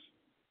Jesus,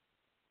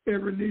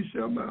 every knee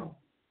shall bow,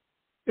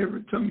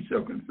 every tongue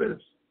shall confess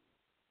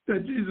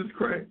that Jesus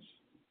Christ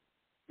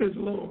is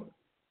Lord,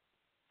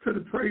 to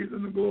the praise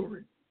and the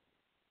glory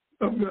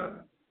of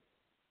God.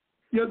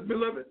 Yes,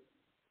 beloved,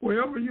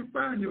 wherever you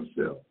find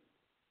yourself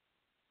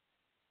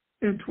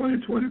in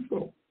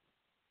 2024,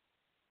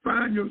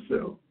 find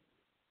yourself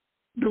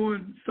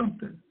doing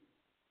something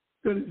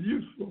that is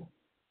useful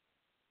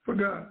for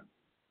God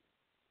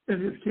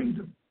and his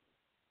kingdom,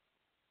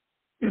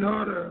 in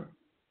order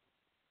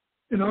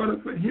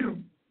for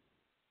him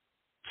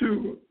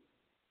to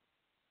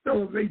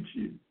elevate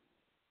you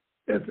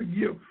as a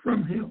gift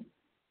from him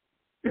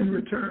in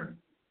return.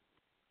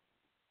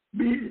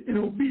 Be in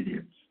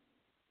obedience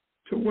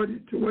to what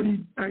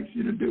he asks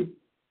you to do.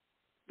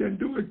 Then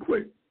do it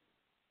quick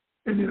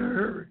and in a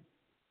hurry.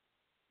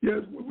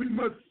 Yes, we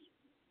must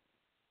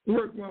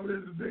work while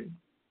there's a day,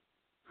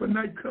 for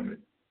night cometh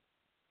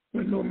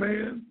when no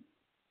man,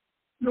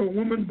 no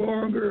woman, boy,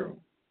 or girl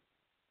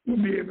will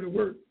be able to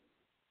work.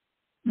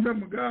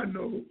 Remember, God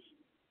knows.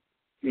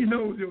 He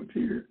knows your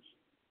tears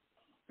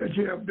that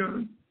you have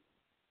done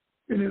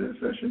in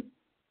intercession.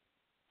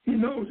 He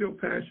knows your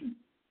passion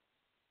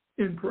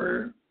in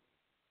prayer.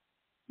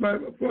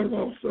 Bible for the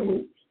lost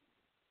souls.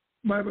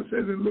 Bible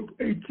says in Luke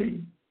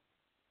 18,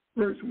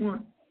 verse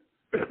 1,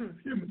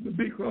 the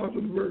big clause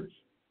of the verse,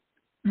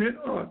 men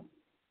ought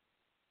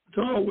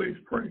to always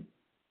pray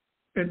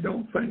and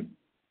don't faint.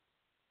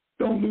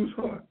 Don't lose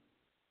heart.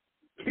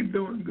 Keep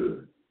doing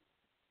good.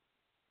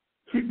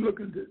 Keep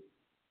looking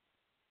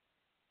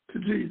to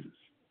Jesus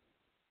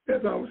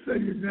as our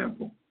Savior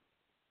example.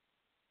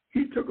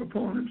 He took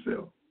upon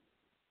himself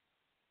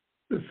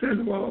the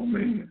sin of all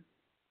men,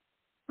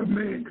 of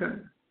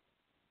mankind,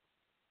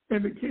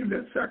 and became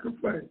that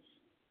sacrifice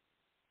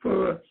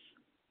for us,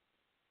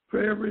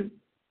 for every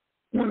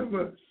one of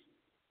us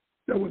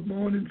that was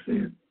born in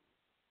sin.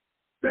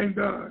 Thank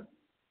God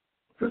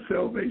for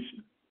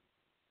salvation.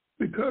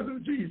 Because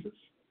of Jesus,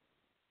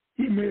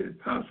 He made it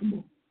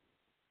possible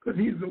because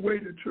he's the way,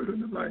 the truth,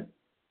 and the life.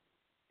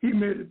 He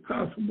made it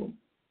possible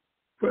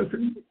for us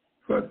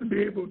to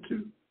be able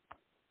to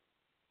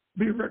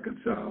be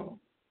reconciled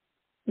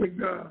with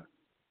God,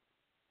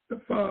 the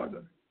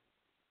Father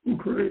who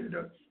created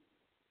us,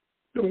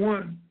 the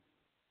one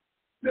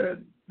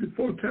that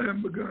before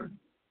time begun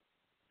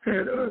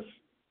had us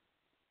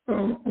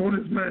on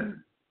his mind.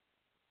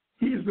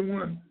 He is the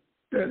one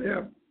that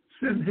have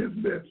sent his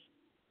best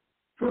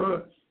for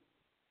us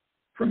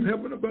from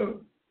heaven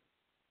above,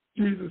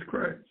 Jesus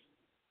Christ,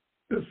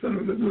 the Son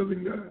of the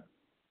living God,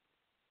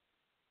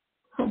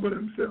 humbled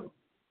himself,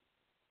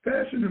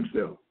 fashioned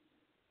himself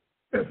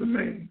as a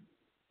man,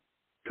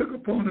 took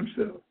upon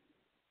himself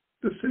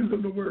the sins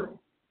of the world,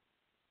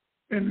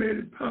 and made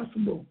it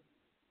possible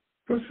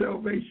for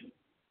salvation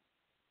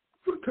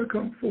to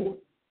come forth.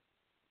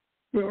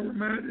 We are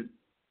reminded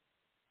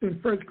in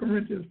 1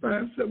 Corinthians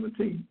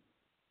 5:17,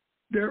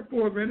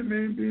 therefore, if any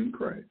man be in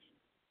Christ,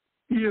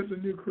 he is a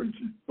new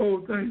creature.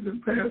 Old things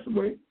have passed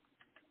away.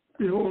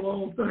 Behold,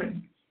 all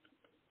things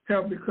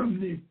have become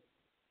new.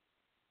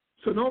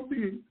 So don't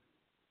be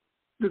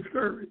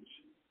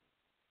discouraged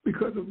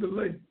because of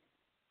delay.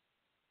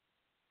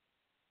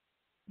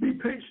 Be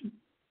patient.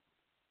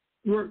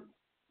 Work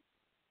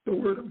the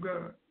word of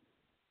God,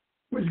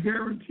 which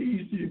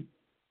guarantees you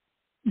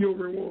your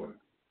reward.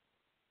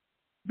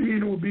 Be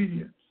in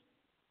obedience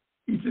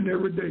each and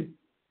every day.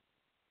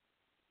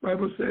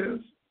 Bible says,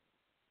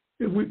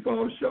 if we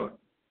fall short,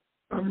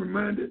 I'm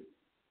reminded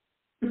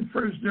in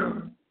 1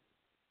 John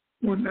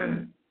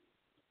 1:9,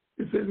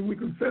 it says, if we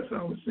confess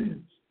our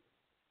sins,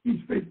 he's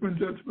faithful and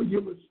just to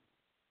forgive us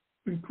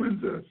and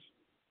cleanse us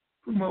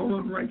from all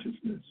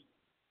unrighteousness.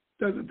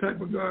 That's the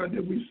type of God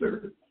that we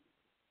serve,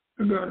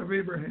 the God of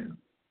Abraham,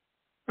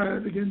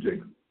 Isaac, and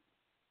Jacob.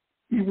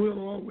 He will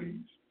always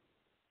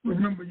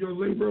remember your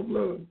labor of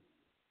love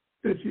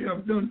that you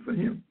have done for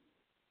him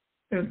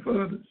and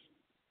for others.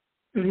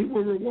 And he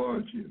will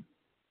reward you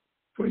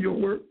for your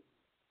work,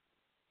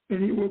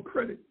 and he will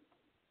credit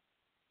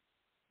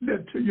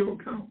that to your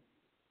account,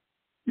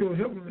 your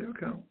heavenly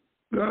account.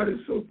 God is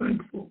so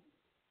thankful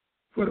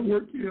for the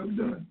work you have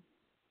done.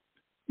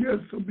 Yes,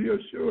 so be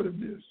assured of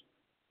this.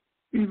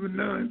 Even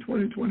now in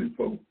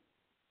 2024,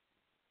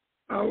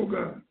 our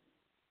God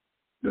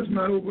does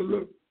not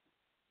overlook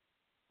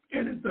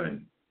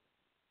anything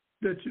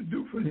that you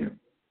do for him.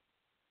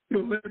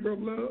 Your labor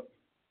of love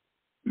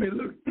may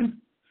look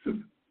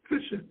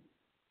insufficient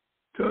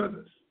to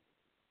others,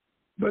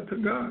 but to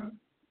God,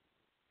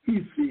 he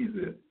sees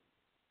it,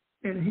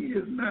 and he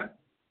is not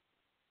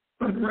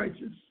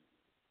unrighteous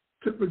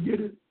to forget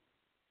it.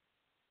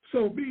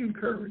 So be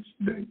encouraged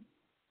today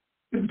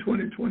in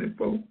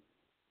 2024,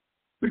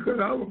 because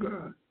our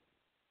God,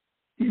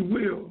 he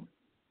will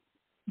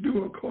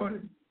do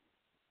according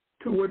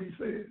to what he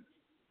says.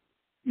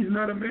 He's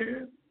not a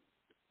man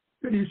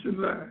that he should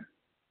lie,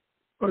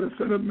 or the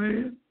son of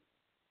man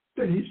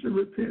that he should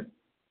repent.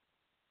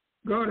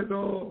 God is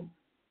all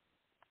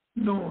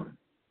knowing.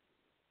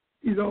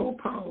 He's all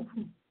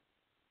powerful.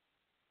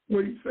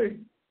 What he says,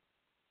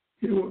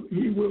 he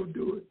will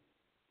do it.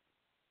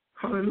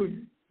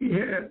 Hallelujah. He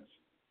has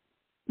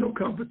no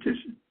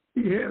competition.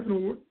 He has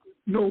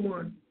no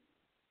one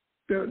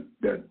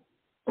that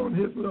on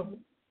his level.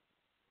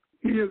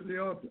 He is the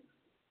author.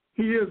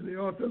 He is the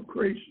author of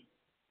creation,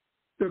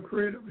 the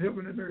creator of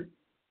heaven and earth.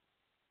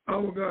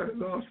 Our God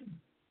is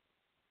awesome.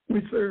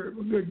 We serve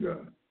a good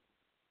God.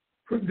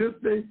 From this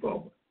day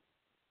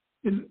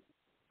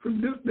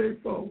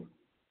forward,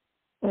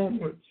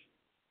 onwards.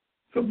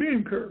 So be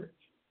encouraged.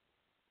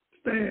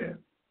 Stand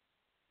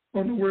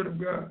on the word of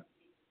God.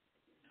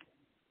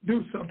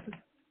 Do something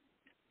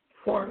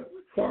for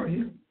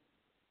him.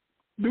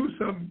 Do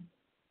something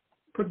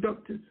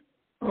productive.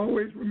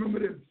 Always remember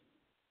this.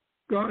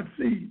 God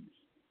sees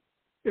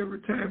every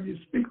time you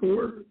speak a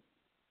word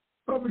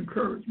of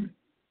encouragement,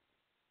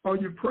 or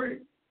you pray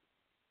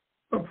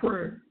a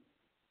prayer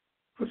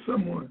for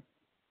someone,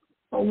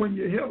 or when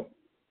you help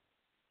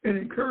and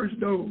encourage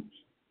those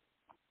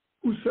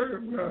who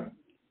serve God.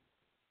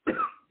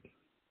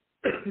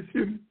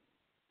 Excuse me.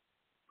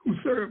 Who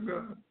serve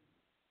God.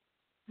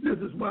 This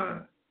is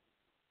why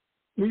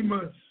we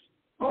must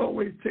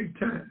always take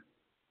time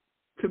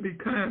to be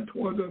kind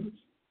toward others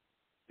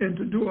and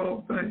to do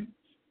all things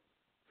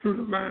through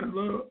divine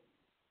love,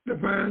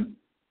 divine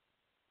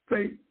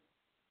faith,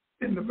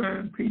 and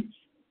divine peace.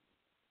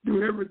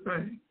 Do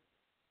everything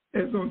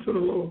as unto the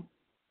Lord,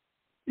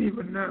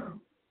 even now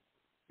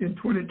in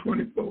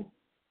 2024.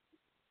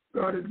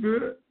 God is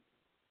good,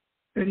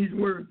 and he's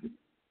worthy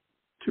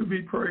to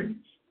be praised.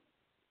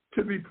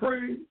 To be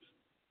praised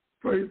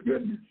for his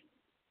goodness.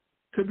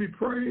 To be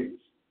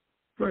praised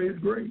for his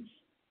grace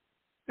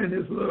and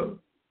his love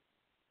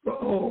for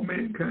all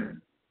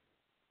mankind.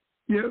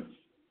 Yes,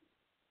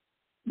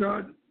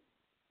 God,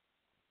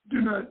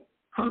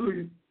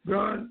 hallelujah,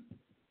 God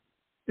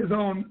is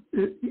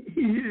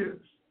he is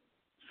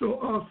so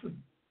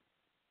awesome.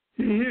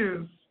 He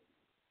is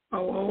our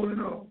all in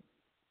all.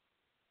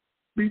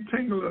 Be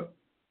tangled up,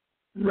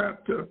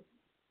 wrapped up,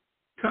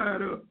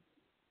 tied up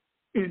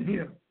in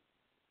him.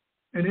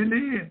 And in the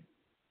end,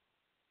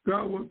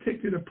 God will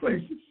take you to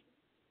places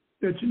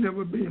that you've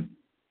never been,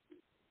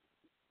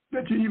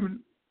 that you even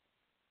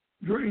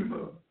dream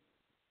of.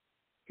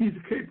 He's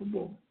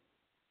capable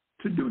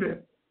to do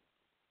that.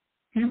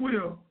 He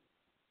will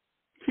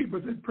keep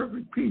us in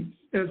perfect peace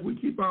as we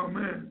keep our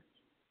minds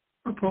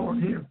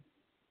upon him.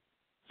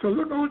 So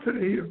look on to the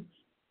hills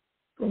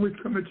from which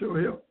cometh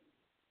your help.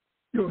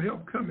 Your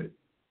help cometh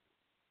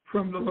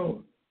from the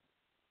Lord.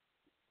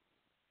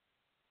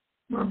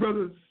 My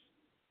brothers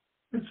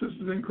and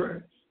sisters in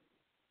Christ,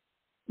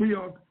 we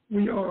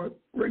are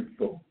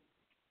grateful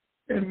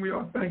and we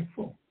are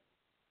thankful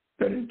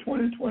that in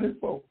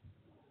 2024,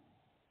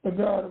 the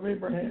God of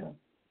Abraham,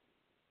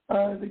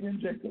 Isaac, and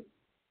Jacob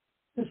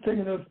has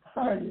taken us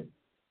higher.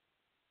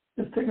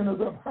 It's taken us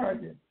up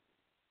higher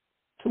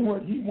to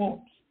what he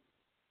wants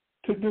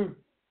to do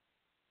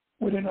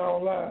within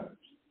our lives.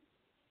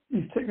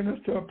 He's taken us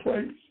to a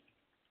place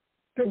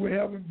that we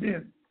haven't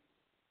been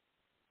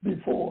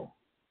before.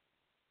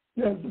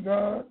 Yes, the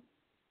God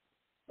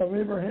of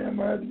Abraham,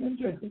 Isaac, and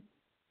Jacob,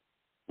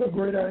 the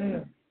great I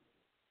am.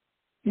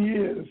 He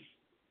is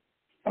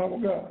our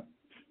God.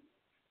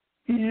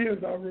 He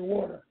is our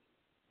rewarder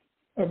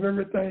of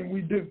everything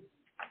we do.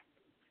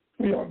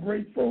 We are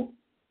grateful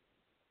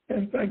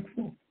and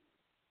thankful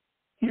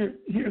here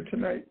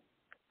tonight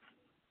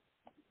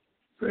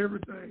for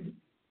everything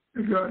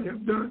that God has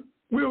done,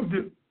 will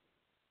do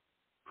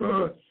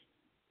for us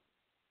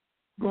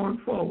going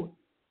forward.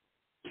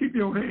 Keep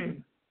your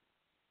hand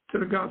to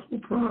the gospel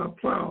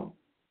plow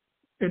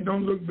and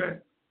don't look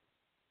back,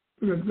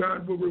 because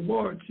God will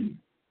reward you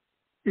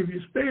if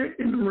you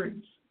stay in the race,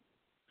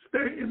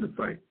 stay in the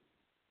fight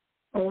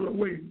all the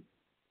way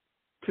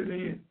to the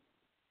end.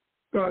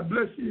 God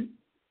bless you.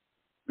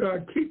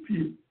 God keep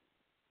you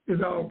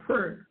is our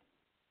prayer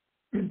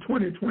in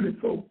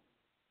 2024.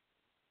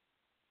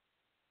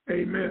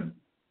 Amen.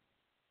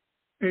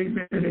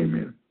 Amen.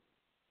 Amen.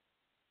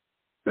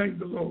 Thank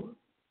the Lord.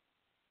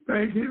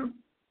 Thank him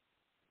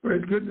for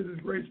his goodness, his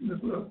grace, and his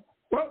love.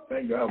 Well,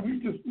 thank God,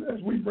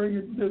 as we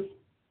bring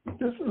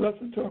this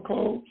lesson to a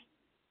close,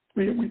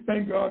 we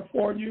thank God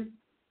for you,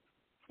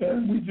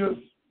 and we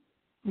just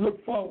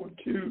look forward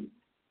to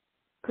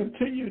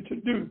continue to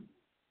do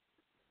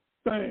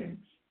things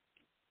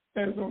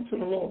as unto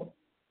the Lord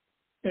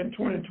in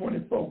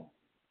 2024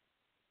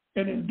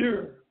 and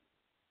endure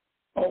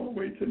all the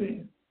way to the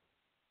end.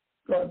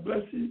 God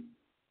bless you.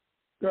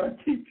 God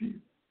keep you.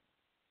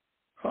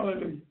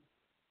 Hallelujah.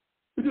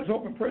 We just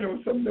hope and pray there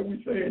was something that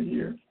we say in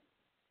here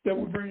that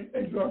will bring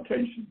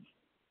exhortations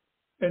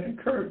and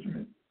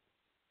encouragement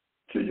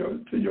to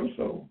your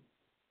soul.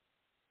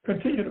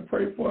 Continue to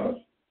pray for us,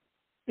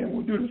 and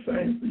we'll do the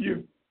same for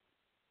you.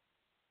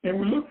 And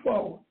we look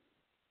forward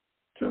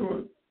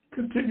to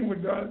continue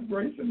with God's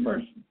grace and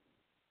mercy.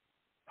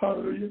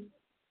 Hallelujah.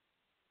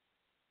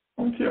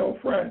 Until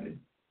Friday,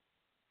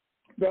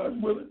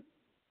 God's willing,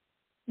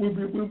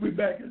 we'll be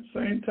back at the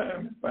same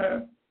time at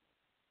 5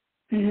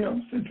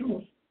 p.m.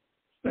 Central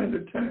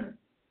Standard Time.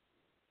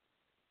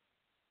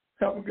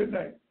 Have a good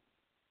night.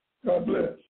 God bless.